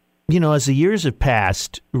 as the years have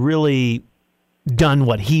passed, really done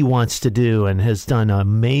what he wants to do and has done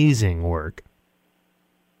amazing work.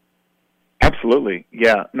 Absolutely.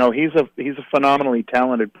 Yeah. No, he's a phenomenally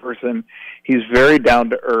talented person. He's very down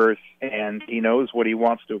to earth, and he knows what he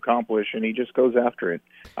wants to accomplish, and he just goes after it.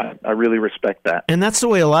 I really respect that. And that's the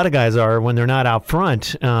way a lot of guys are when they're not out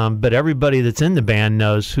front, but everybody that's in the band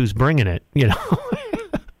knows who's bringing it,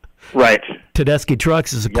 Right. Tedeschi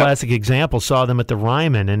Trucks is a classic example. Saw them at the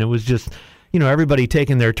Ryman, and it was just, everybody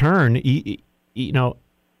taking their turn.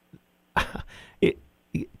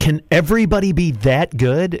 Can everybody be that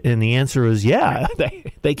good? And the answer is yeah,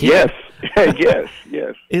 they can. Yes.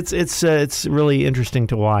 It's really interesting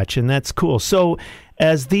to watch, and that's cool. So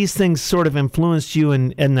as these things sort of influenced you,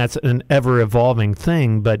 and that's an ever-evolving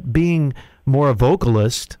thing, but being more a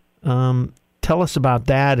vocalist, tell us about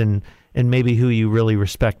that and maybe who you really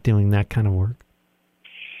respect doing that kind of work.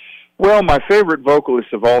 Well, my favorite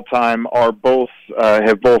vocalists of all time are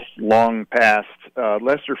have both long passed.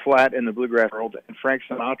 Lester Flatt in the bluegrass world, and Frank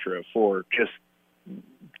Sinatra for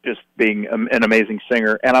just being an amazing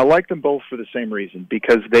singer. And I like them both for the same reason,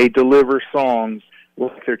 because they deliver songs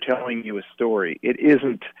like they're telling you a story. It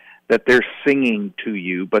isn't that they're singing to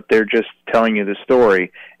you, but they're just telling you the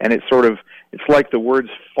story. And it's like the words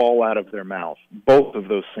fall out of their mouth. Both of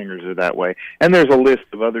those singers are that way. And there's a list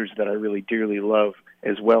of others that I really dearly love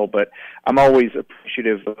as well. But I'm always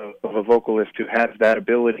appreciative of a vocalist who has that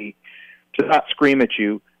ability to not scream at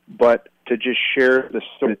you, but to just share the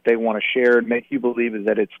story that they want to share and make you believe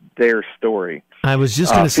that it's their story. I was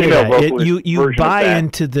just going to say that. You buy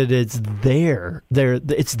into that it's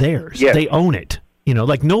it's theirs. Yes. They own it.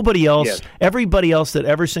 Like nobody else, everybody else that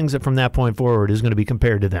ever sings it from that point forward is going to be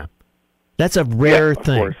compared to them. That's a rare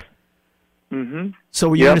thing. Mm-hmm. So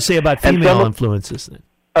what are you going to say about female influences then?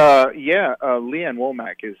 Leanne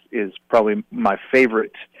Womack is probably my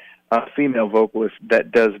favorite female vocalist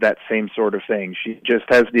that does that same sort of thing. She just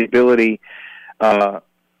has the ability on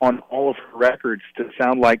all of her records to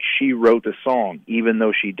sound like she wrote the song, even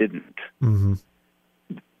though she didn't. Mm-hmm.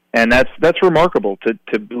 And that's remarkable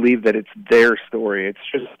to believe that it's their story.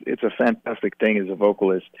 It's a fantastic thing as a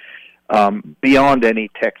vocalist. Beyond any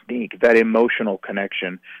technique, that emotional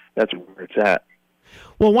connection, that's where it's at.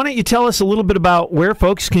 Well, why don't you tell us a little bit about where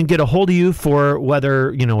folks can get a hold of you for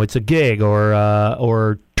whether it's a gig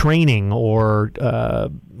or training or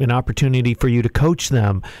an opportunity for you to coach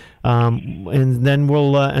them, and then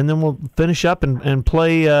we'll finish up and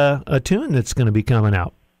play a tune that's going to be coming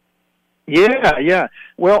out. Yeah.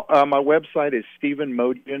 Well, my website is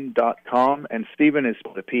StephenMoughen.com, and Stephen is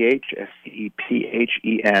the PH,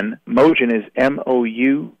 STEPHEN. Moughen is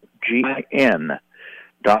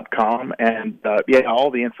MOUGHIN.com, and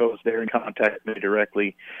all the info is there, and contact me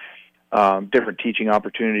directly. Different teaching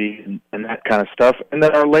opportunities and that kind of stuff. And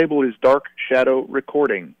then our label is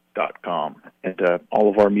DarkShadowRecording.com, and all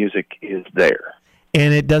of our music is there.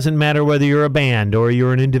 And it doesn't matter whether you're a band or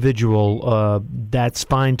you're an individual. That's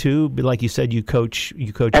fine too. But like you said, you coach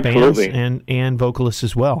Absolutely. bands and vocalists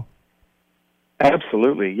as well.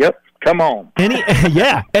 Absolutely. Yep. Come on.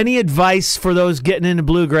 Any advice for those getting into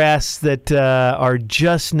bluegrass that are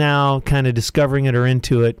just now kind of discovering it or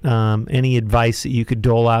into it? Any advice that you could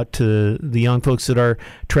dole out to the young folks that are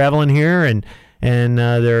traveling here and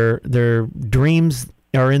their dreams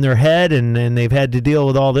are in their head and they've had to deal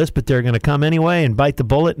with all this, but they're going to come anyway and bite the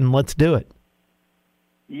bullet and let's do it?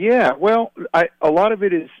 Yeah, well, a lot of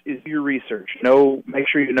it is your research. Make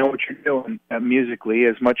sure you know what you're doing musically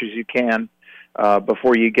as much as you can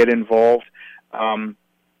before you get involved, and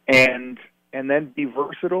then be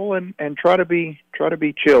versatile and try to be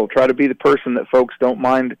chill. Try to be the person that folks don't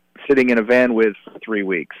mind sitting in a van with for 3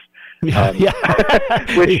 weeks.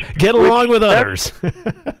 Get along with others.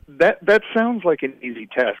 That sounds like an easy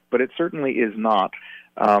task, but it certainly is not.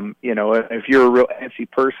 If you're a real antsy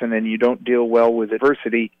person and you don't deal well with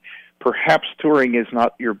adversity, perhaps touring is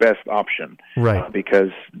not your best option. Right.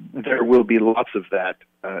 Because there will be lots of that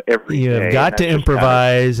every day. You've got to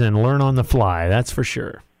improvise and learn on the fly, that's for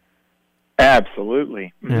sure.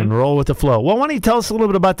 Absolutely. Mm-hmm. And roll with the flow. Well, why don't you tell us a little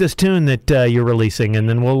bit about this tune that you're releasing, and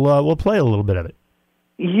then we'll play a little bit of it.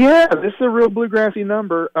 Yeah, this is a real bluegrassy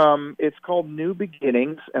number. It's called New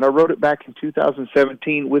Beginnings, and I wrote it back in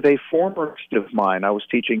 2017 with a former student of mine. I was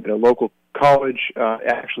teaching at a local college,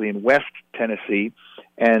 actually in West Tennessee,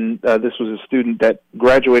 and this was a student that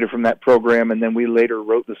graduated from that program, and then we later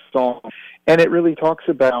wrote the song. And it really talks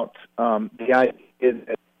about the idea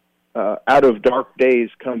that out of dark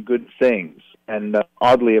days come good things, and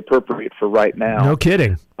oddly appropriate for right now. No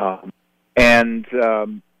kidding. One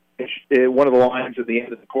of the lines at the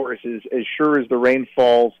end of the chorus is, "As sure as the rain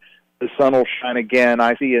falls, the sun will shine again.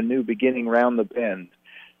 I see a new beginning round the bend."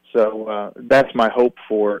 So that's my hope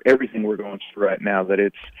for everything we're going through right now, that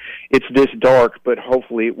it's this dark, but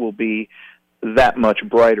hopefully it will be that much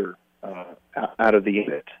brighter out of the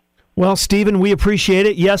end. Well, Stephen, we appreciate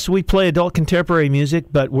it. Yes, we play adult contemporary music,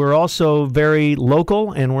 but we're also very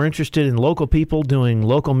local, and we're interested in local people doing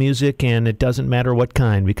local music, and it doesn't matter what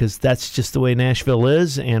kind, because that's just the way Nashville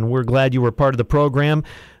is, and we're glad you were part of the program.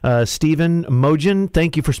 Stephen Mogen,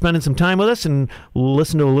 thank you for spending some time with us, and we'll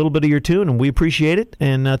listen to a little bit of your tune, and we appreciate it,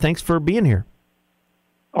 and thanks for being here.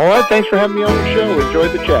 All right, thanks for having me on the show.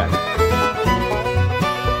 Enjoyed the chat.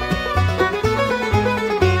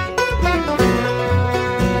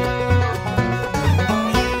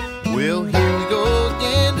 Well, here we go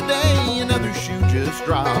again today, another shoe just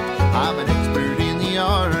dropped. I'm an expert in the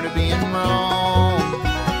art of being wrong.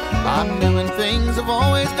 I'm doing things I've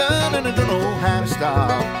always done and I don't know how to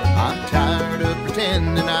stop. I'm tired of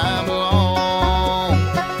pretending I belong.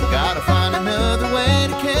 Gotta find another way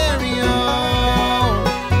to carry on.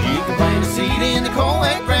 You can plant a seed in the cold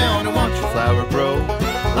wet ground and watch your flower grow.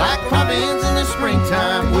 Like robins in the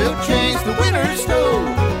springtime, we'll chase the winter's snow.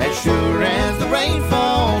 As sure as the rain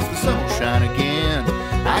falls, the sun will shine again.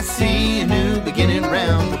 I see a new beginning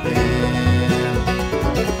round the bend.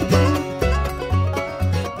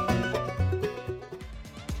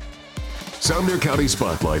 Sumner County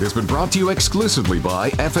Spotlight has been brought to you exclusively by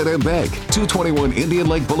F&M Bank, 221 Indian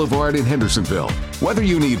Lake Boulevard in Hendersonville. Whether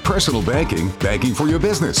you need personal banking, banking for your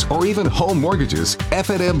business, or even home mortgages,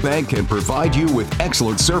 F&M Bank can provide you with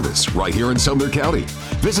excellent service right here in Sumner County.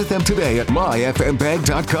 Visit them today at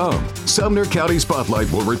myfmbank.com. Sumner County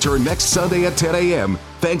Spotlight will return next Sunday at 10 a.m.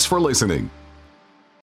 Thanks for listening.